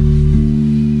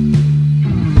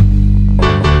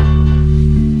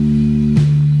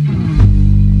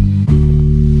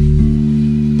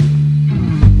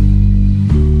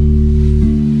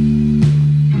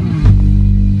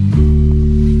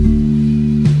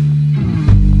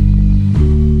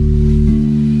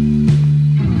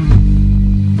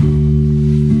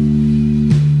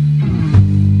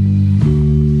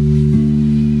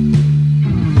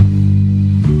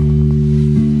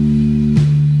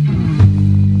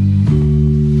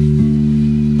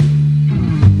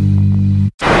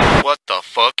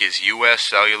 Is U.S.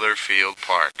 Cellular Field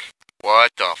Park.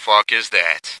 What the fuck is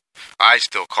that? I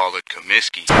still call it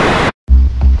Comiskey.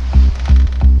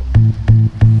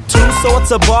 Two sorts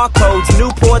of barcodes,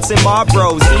 Newports and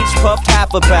Marlboros. Each puffed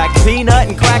half a pack, peanut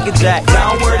and Cracker Jack.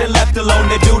 Downward and left alone,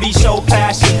 the duty show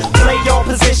passion. Play your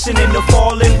position in the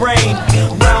falling rain.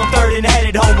 Round third and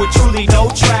headed home with truly no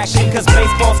traction. Cause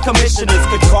baseball's commissioners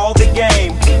could call the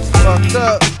game. Fucked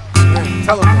up.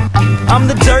 I'm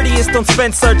the dirtiest on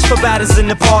Spence, search for batters in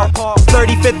the park.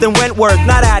 35th and Wentworth,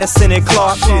 not Addison and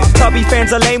Clark. Cubby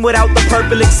fans are lame without the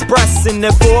Purple Express. In the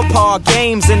 4-par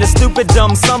games, in the stupid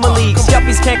dumb summer leagues.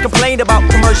 Yuppies can't complain about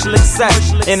commercial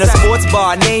excess. In a sports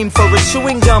bar named for a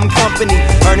chewing gum company.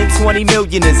 Earning 20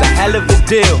 million is a hell of a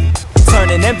deal.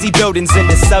 Turning empty buildings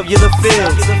into cellular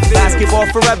fields. Basketball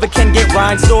forever can get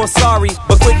rhinestone sorry,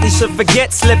 but quickly should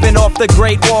forget slipping off the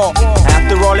Great Wall.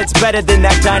 After all, it's better than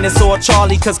that dinosaur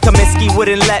Charlie, cause Comiskey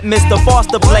wouldn't let Mr.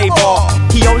 Foster play ball.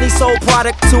 He only sold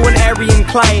product to an Aryan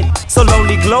client, so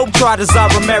lonely globetrotters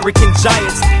are American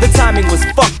giants. The timing was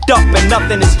fucked up and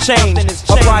nothing has changed.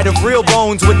 A pride of real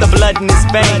bones with the blood in his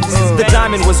veins. The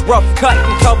diamond was rough cut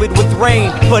and covered with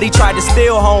rain, but he tried to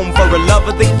steal home for a love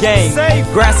of the game.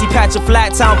 Grassy patch of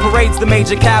flat town parades the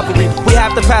major cavalry. We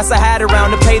have to pass a hat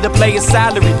around to pay the player's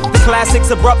salary. The classics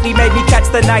abruptly made me catch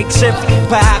the night shift.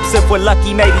 Perhaps if we're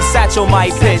lucky, maybe Satchel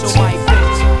might pitch.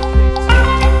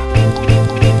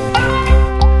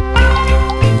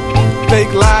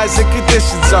 Fake lies and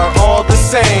conditions are all the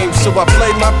same, so I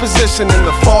play my position in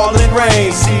the falling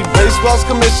rain. See, baseball's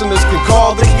commissioners can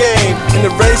call the game and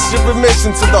erase your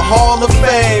admission to the Hall of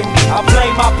Fame. I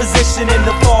play my position in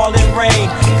the falling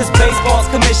rain, cause baseball's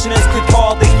commissioners could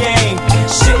call the game.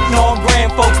 Shitting on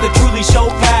grand folks that truly show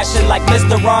passion, like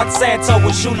Mr. Ron Santo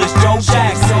and Shoeless Joe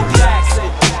Jackson.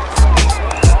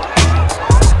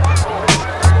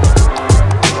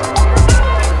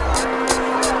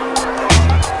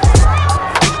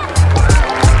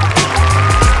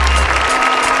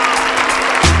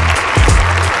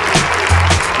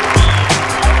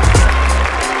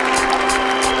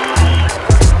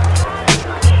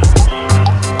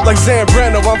 Like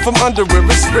Zambrano, I'm from under where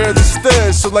it's rarely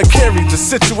stood. So like Carrie, the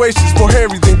situation's more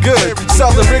hairy than good.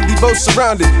 Solid Wrigley, both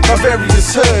surrounded by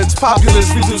various hoods. Populace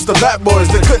reduced the bat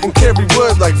boys that couldn't carry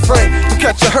wood like Frank. To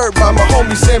catch a hurt by my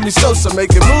homie Sammy Sosa.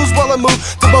 Making moves while I move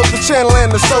to both the channel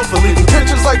and the sofa. Leaving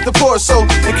pictures like the pour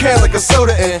soap and can like a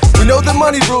soda. And we know the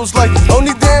money rules like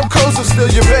only damn crows will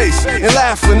steal your base. And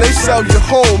laugh when they sell your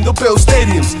home. They'll build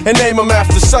stadiums and name them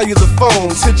after cellular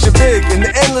phones. Hit you big in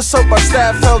the endless hope our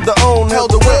staff held their own.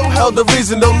 Held the will still held the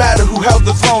reason, no matter who held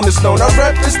the throne is known. Our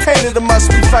rep is tainted and must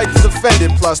be fight to defend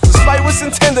it. Plus, despite what's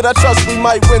intended, I trust we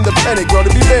might win the pennant. Grow to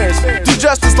be bears, do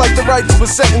justice like the right to a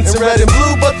sentence in red and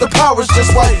blue, but the power's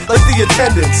just white, like the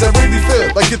attendance. I really feel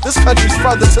like if this country's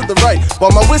farther to the right,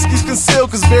 while my whiskey's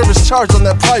concealed, cause beer is charged on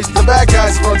that price. The bad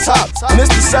guys are on top, and it's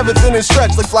the 7th inning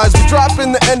stretch. Like flies, we drop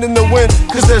in the end and the win,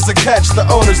 cause there's a catch. The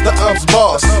owner's the ump's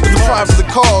boss, with the prime for the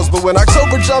cause. But when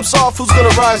October jumps off, who's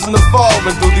gonna rise in the fall?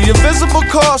 And through the invisible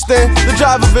cost and the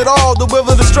drive of it all, the will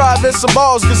of the strive and some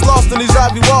balls gets lost in these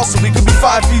ivy walls. So we could be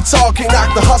 5 feet tall, can't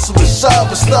knock the hustle and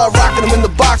shove, but start rocking them in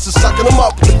the boxes, sucking them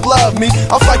up with the glove. Me,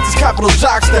 I'll fight these capital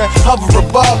jocks that hover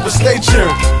above, but stay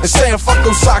cheering and saying fuck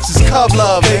those socks is cub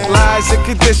love. Fake lies and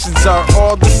conditions are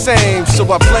all the same, so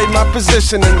I play my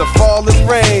position in the fall and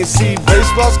rain. See,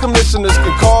 baseball's commissioners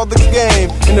can call the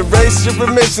game and erase your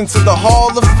admission to the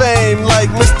Hall of Fame. Like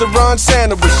Mr. Ron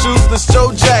Santa with Shoeless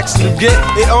Joe Jackson, who get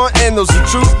it on, and those who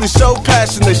truthfully show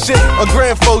passion. They shit on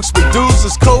grand folks with dudes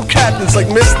as co-captains, like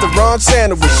Mr. Ron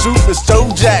Santa with Shoeless Joe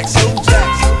Jackson.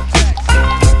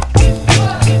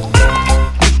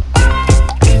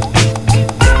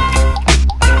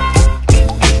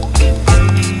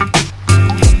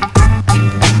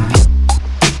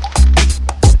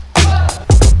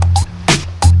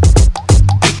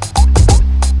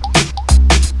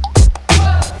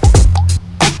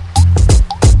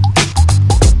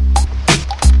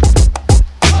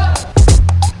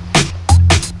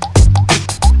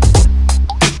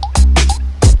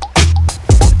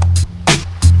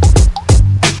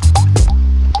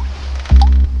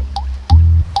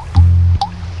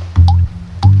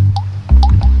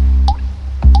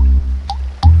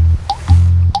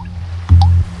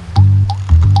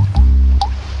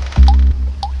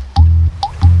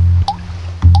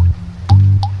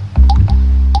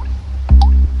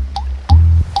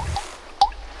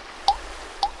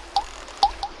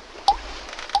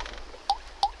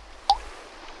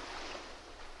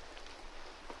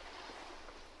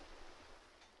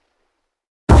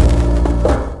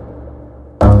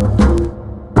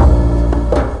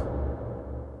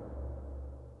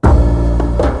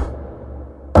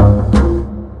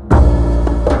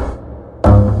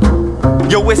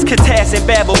 Yo, it's Katastrophe and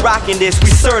Babble rocking this, we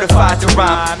certified to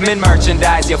rhyme. In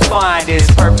merchandise you'll find is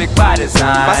perfect by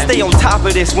design. I stay on top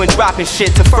of this when dropping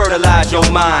shit to fertilize your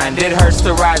mind. It hurts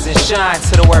to rise and shine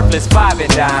to the worthless 5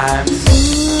 and dimes.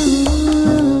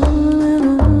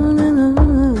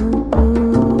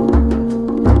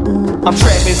 I'm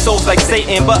trapping souls like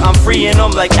Satan, but I'm freeing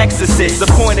them like exorcists.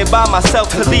 Appointed by myself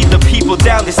to lead the people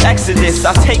down this exodus.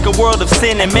 I take a world of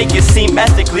sin and make it seem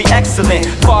ethically excellent.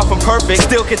 Far from perfect,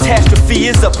 still Katastrophe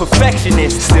is a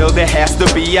perfectionist. Still there has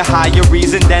to be a higher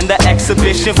reason than the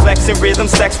exhibition. Flexing rhythm,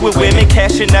 sex with women,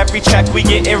 cashing every check. We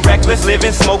getting reckless,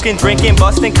 living, smoking, drinking,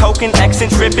 busting, coking, Xing,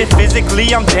 tripping.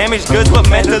 Physically I'm damaged goods, but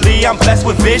mentally I'm blessed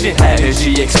with vision.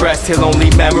 Energy expressed till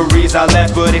only memories are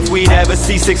left. But if we never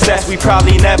see success, we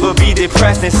probably never be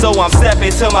depressed. And so I'm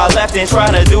stepping to my left and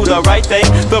trying to do the right thing.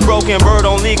 The broken bird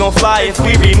only gon' fly if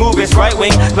we remove its right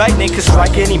wing. Lightning could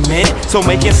strike any minute, so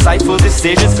make insightful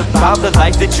decisions about the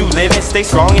life that you live in. Stay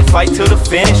strong and fight till the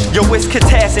finish. Yo, it's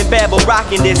Katastrophe and Babble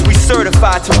rocking this, we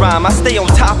certified to rhyme. I stay on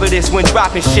top of this when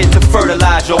dropping shit to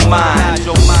fertilize your mind.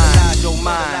 Your mind, your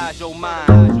mind, your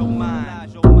mind.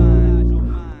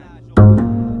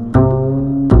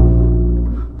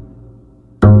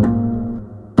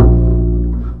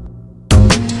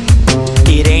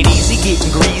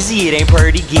 Getting greasy, it ain't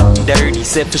pretty getting dirty.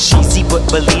 Except for Cee.Vee.Cee, but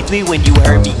believe me when you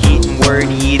heard me getting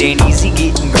wordy. It ain't easy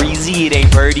getting greasy, it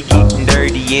ain't pretty getting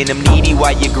dirty. And I'm needy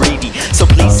while you're greedy, so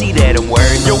please see that I'm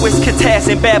worthy. Yo, it's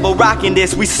Katastrophe and Babble rocking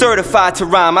this, we certified to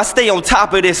rhyme. I stay on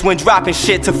top of this when dropping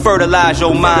shit to fertilize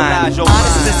your mind.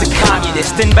 Honest as a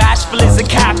communist and bashful as a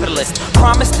capitalist.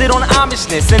 Promised it on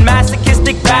Amishness and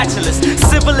masochistic bachelors.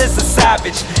 Civil as a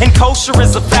savage and kosher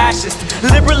as a fascist.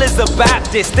 Liberal as a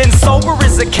Baptist and sober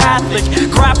as a Catholic.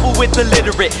 Grapple with the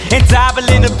literate and dabble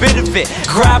in a bit of it.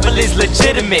 Gravel is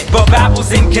legitimate, but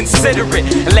Babble's inconsiderate.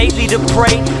 Lately to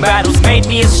pray, battles made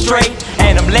me astray.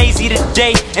 And I'm lazy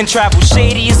today and travel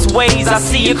shadiest ways. I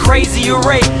see a crazy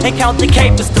array and count the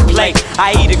capers to play.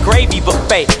 I eat a gravy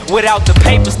buffet without the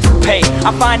papers to pay.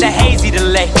 I find a hazy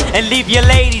delay and leave your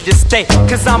lady to stay.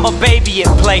 Cause I'm a baby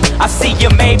at play, I see you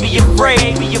maybe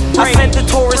afraid. I sent the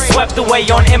tourist swept away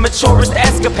on immaturist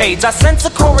escapades. I sent a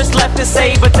chorus left to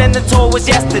say, but then the tour was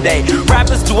yesterday.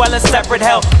 Rappers dwell in separate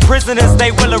hell, prisoners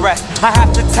they will arrest. I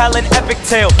have to tell an epic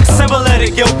tale, similar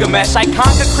to Gilgamesh. I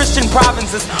conquer Christian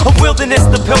provinces of wilderness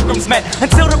wilderness the pilgrims met,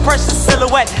 until the precious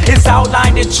silhouette is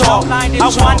outlined in chalk. I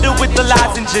wander with the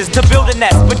lozenges to build a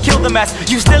nest, but kill the mess.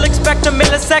 You still expect a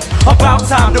millisect? About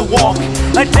time to walk.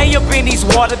 A day up in these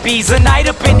water bees, a night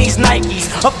up in these Nikes.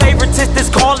 A favoritist is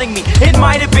calling me, it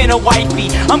might have been a wifey.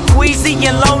 I'm queasy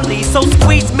and lonely, so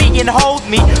squeeze me and hold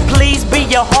me. Please be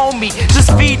your homie,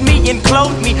 just feed me and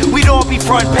clothe me. We'd all be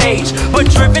front page, but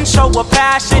driven show of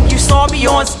passion. You saw me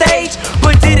on stage,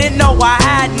 but didn't know I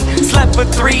hadn't slept for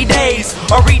 3 days,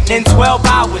 or eaten in 12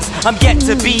 hours. I'm yet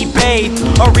to be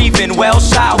bathed, or even well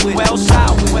showered. Well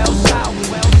showered, well showered.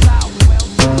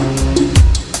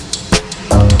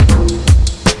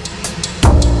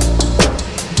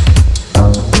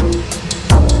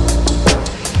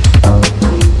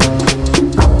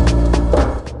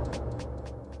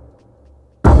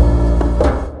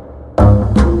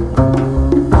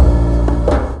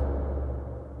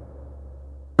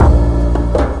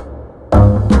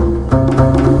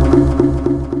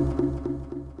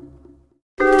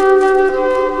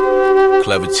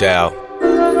 Clever Child,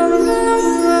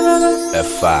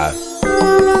 F5,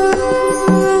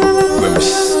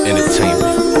 Grimace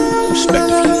Entertainment,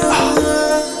 respectively.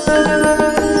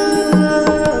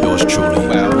 Yours truly,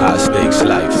 high stakes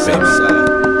life, famous.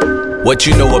 What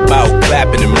you know about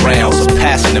clapping them rounds or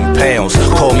passing them pounds?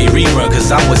 Call me rerun,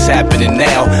 cause I'm what's happening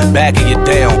now. Bagging you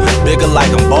down, bigger like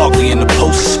I'm Barkley in the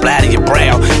post, splatter your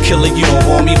brown. Killer, you don't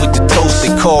want me with the toast. They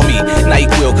call me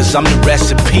NyQuil, cause I'm the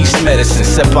rest in peace medicine.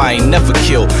 Except I ain't never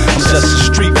killed, I'm just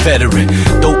a street veteran.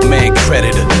 Dope man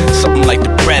creditor, something like the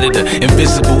Predator.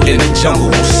 Invisible in the jungle,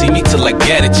 won't see me till I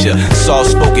get at ya.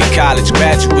 Soft-spoken college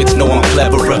graduates know I'm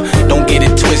cleverer. Don't get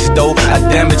it twisted though, I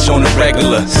damage on the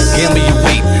regular. Gamble you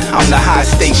wait, I'm the high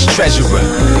stakes treasurer.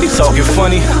 They talking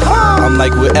funny? I'm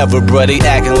like whatever, bruh. They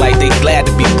acting like they glad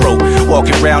to be broke.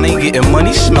 Walking around ain't getting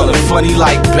money, smelling funny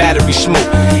like battery smoke.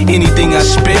 Anything I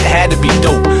spit had to be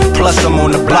dope. Plus I'm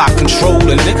on the block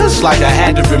controlling niggas like I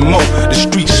had the remote. The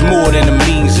streets more than a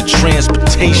means of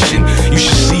transportation. You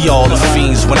should see all the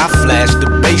fiends when I flash the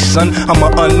bass, son. I'm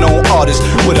an unknown artist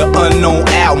with an unknown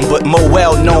album, but more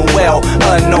well-known,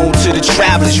 unknown to the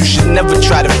travelers. You should never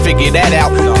try to figure that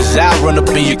out, cause I'll run up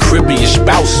in your crib and your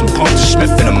spouse and punch the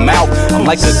Smith in the mouth. I'm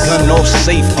like a gun off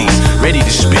safety, ready to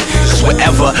spit. Cause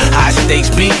wherever high stakes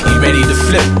be, he ready to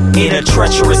flip. In a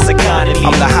treacherous economy,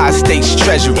 I'm the high stakes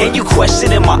treasurer. And you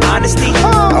questioning my honesty?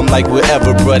 I'm like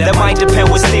whatever, brother. That might depend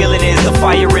what stealing is. The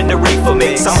fire in the reefer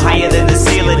mix, I'm higher than the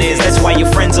ceiling is. That's why your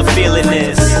friends are feeling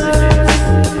this.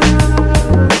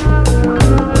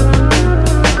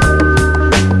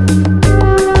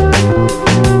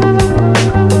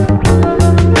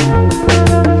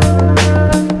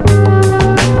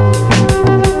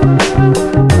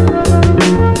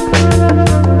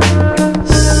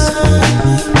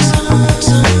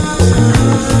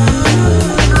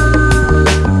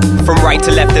 To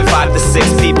left and 5 to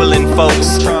 6 people and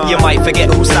folks. You might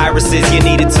forget who Cyrus is, you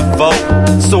needed to vote.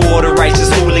 So all the righteous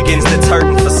hooligans that's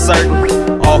hurting for certain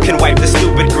all can wipe the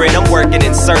stupid grin. I'm working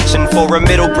and searching for a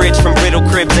middle bridge from brittle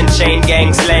cribs and chain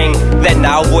gang slang. Then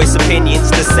I'll voice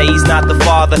opinions to say he's not the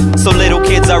father. So little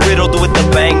kids are riddled with the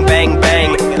bang, bang,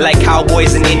 bang. Like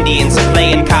cowboys and Indians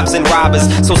playing cops and robbers.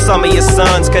 So some of your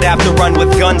sons could have to run with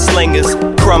gunslingers.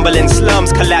 Crumbling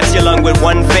slums, collapse your lung with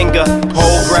one finger.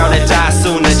 Whole ground to die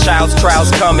soon, the child's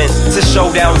trial's coming. To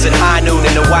showdowns at high noon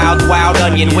in the wild, wild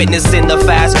onion. Witnessing the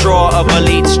fast draw of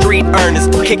elite street earners.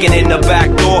 Kicking in the back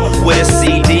door with a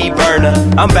CD burner.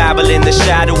 I'm babbling the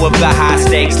shadow of the high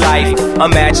stakes life.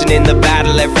 Imagining the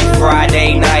battle every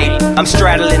Friday night. I'm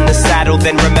straddling the saddle,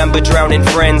 then remember drowning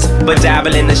friends. But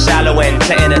dabble in the shallow end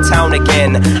to enter town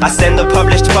again. I send the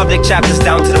published public chapters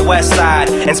down to the west side.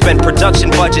 And spend production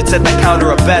budgets at the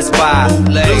counter of Best Buy.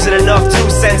 Losing enough 2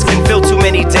 cents can fill too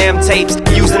many damn tapes.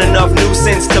 Using enough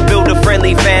nuisance to build a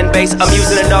friendly fan base. I'm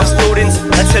using enough students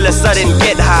until a sudden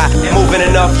get high. Moving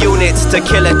enough units to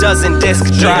kill a dozen disc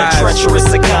drives. In a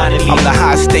treacherous economy, I'm the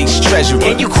high stakes treasurer.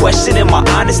 And you questioning my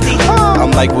honesty?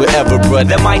 I'm like whatever, brother.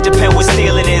 That might depend what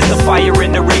stealing is. The fire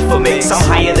in the reefer mix, I'm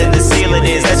higher than the ceiling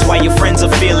is. That's why your friends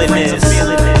are feeling this.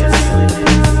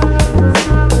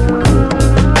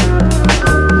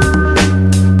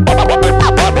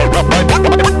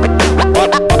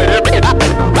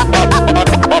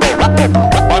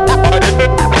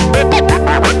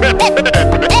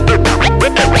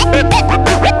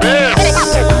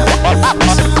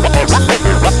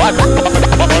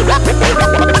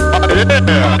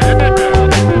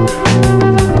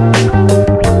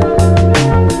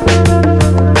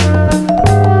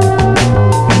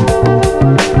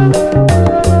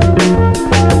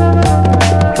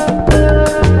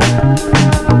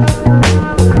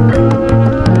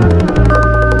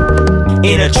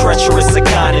 In a treacherous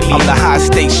a high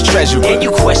stakes treasure. And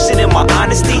you questioning my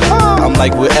honesty? I'm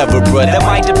like, whatever, brother. That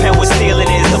might depend what stealing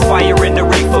is. The fire in the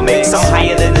reefer mix. I'm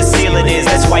higher than the ceiling is.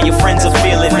 That's why your friends are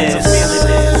feeling this.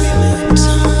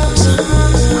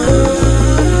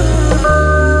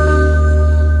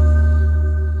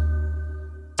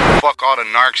 Fuck all the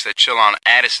narcs that chill on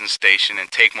Addison Station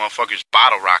and take motherfuckers'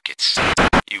 bottle rockets.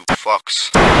 You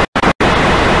fucks.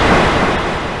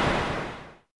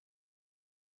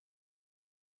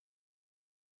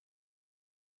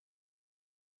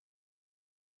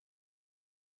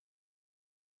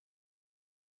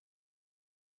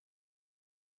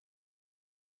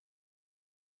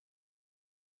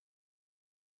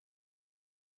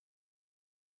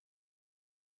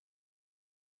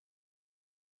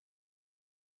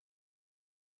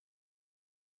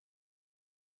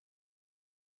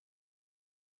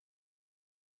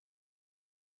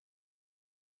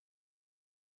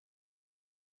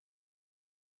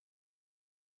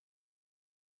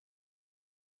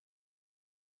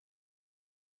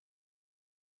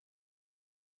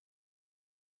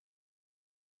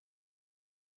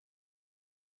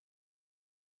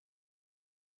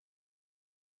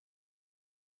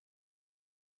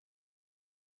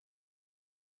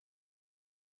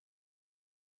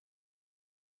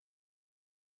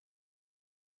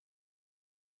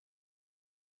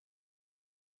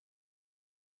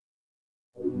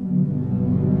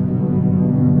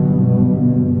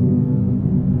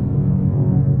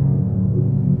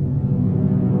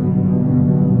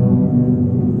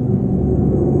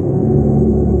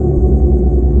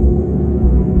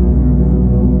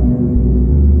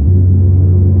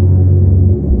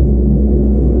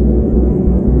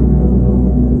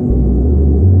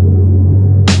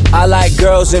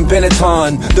 Girls in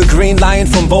Benetton, the Green Lion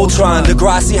from Voltron, the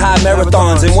Grassy High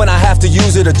Marathons, and when I have to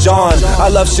use it, a John. I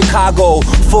love Chicago,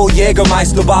 full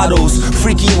Jägermeister bottles,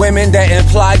 freaky women that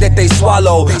imply that they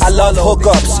swallow. I love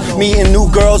hookups, meeting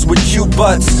new girls with cute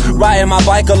butts, riding my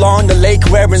bike along the lake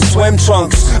wearing swim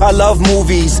trunks. I love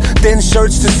movies, thin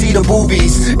shirts to see the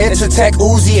boobies, Intertech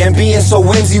Uzi and being so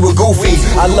whimsy with Goofy.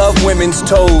 I love women's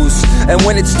toes, and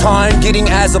when it's time, getting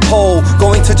as a pole,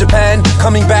 going to Japan,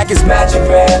 coming back is magic,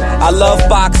 man. I love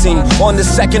boxing on the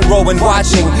second row and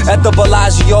watching at the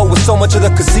Bellagio with so much of the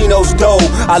casino's dough.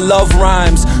 I love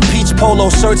rhymes, peach polo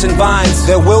shirts and vines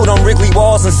that wilt on Wrigley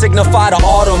walls and signify the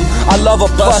autumn. I love a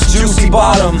plush juicy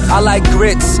bottom. I like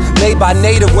grits made by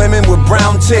native women with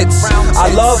brown tits. I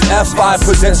love F5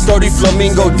 presents 30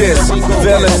 flamingo discs,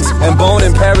 villains and Bone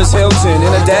in Paris Hilton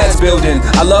in a dad's building.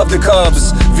 I love the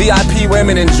Cubs, VIP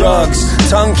women and drugs,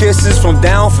 tongue kisses from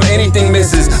down for anything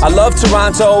misses. I love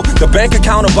Toronto, the bank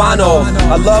account of Bono.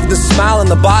 I love the smile and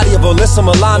the body of Alyssa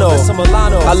Milano.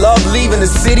 I love leaving the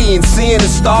city and seeing the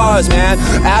stars, man,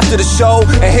 after the show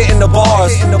and hitting the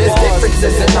bars. There's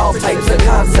differences in all types of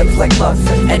concepts like love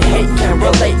and hate can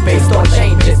relate based on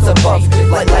changes above.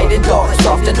 Like light and dark,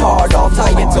 soft and hard, all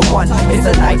tie into one. It's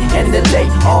the night and the day,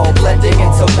 all blending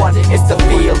into one. It's the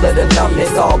feel of the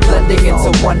numbness, all blending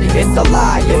into one. It's the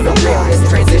lie of the realness,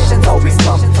 transitions always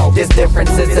come. There's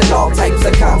differences in all types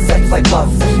of concepts like love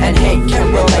and hate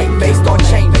can relate based on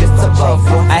changes above.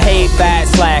 I hate fat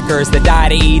slackers that die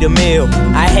to eat a meal.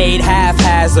 I hate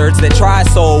haphazards that try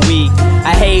so weak.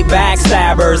 I hate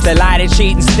backstabbers that lie to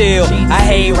cheat and steal. I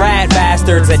hate rat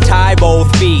bastards that tie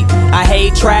both feet. I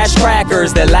hate trash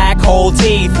crackers that lack whole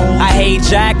teeth. I hate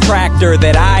Jack Tractor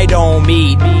that I don't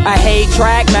meet. I hate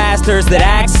track masters that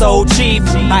act so cheap.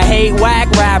 I hate whack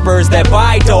rappers that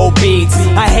buy dope beats.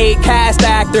 I hate cast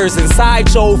actors and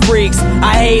sideshow freaks.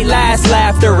 I hate last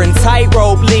laughter and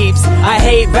tightrope leaps. I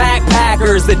hate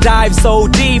backpackers that dive so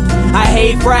deep. I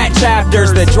hate frat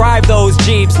chapters that drive those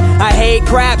jeeps. I hate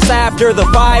craps after the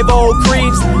 5-0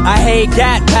 creeps. I hate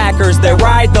gat packers that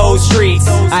ride those streets.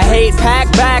 I hate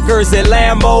pack backers at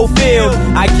Lambeau Field.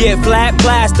 I get flat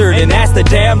plastered and that's the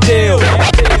damn deal.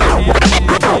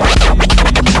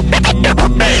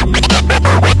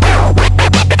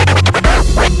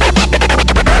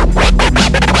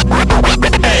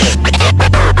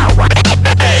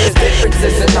 There's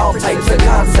differences in all types of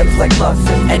concepts like love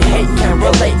and hate can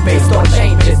relate based on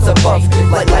changes above.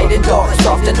 Like light and dark,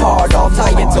 soft and hard, all tie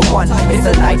into one. It's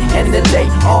the night and the day,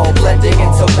 all blending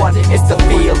into one. It's the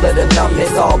feel of the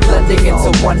numbness, all blending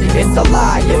into one. It's the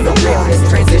lie of the realness,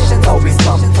 transitions always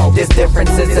come. There's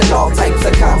differences in all types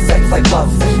of concepts like love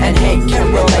and hate can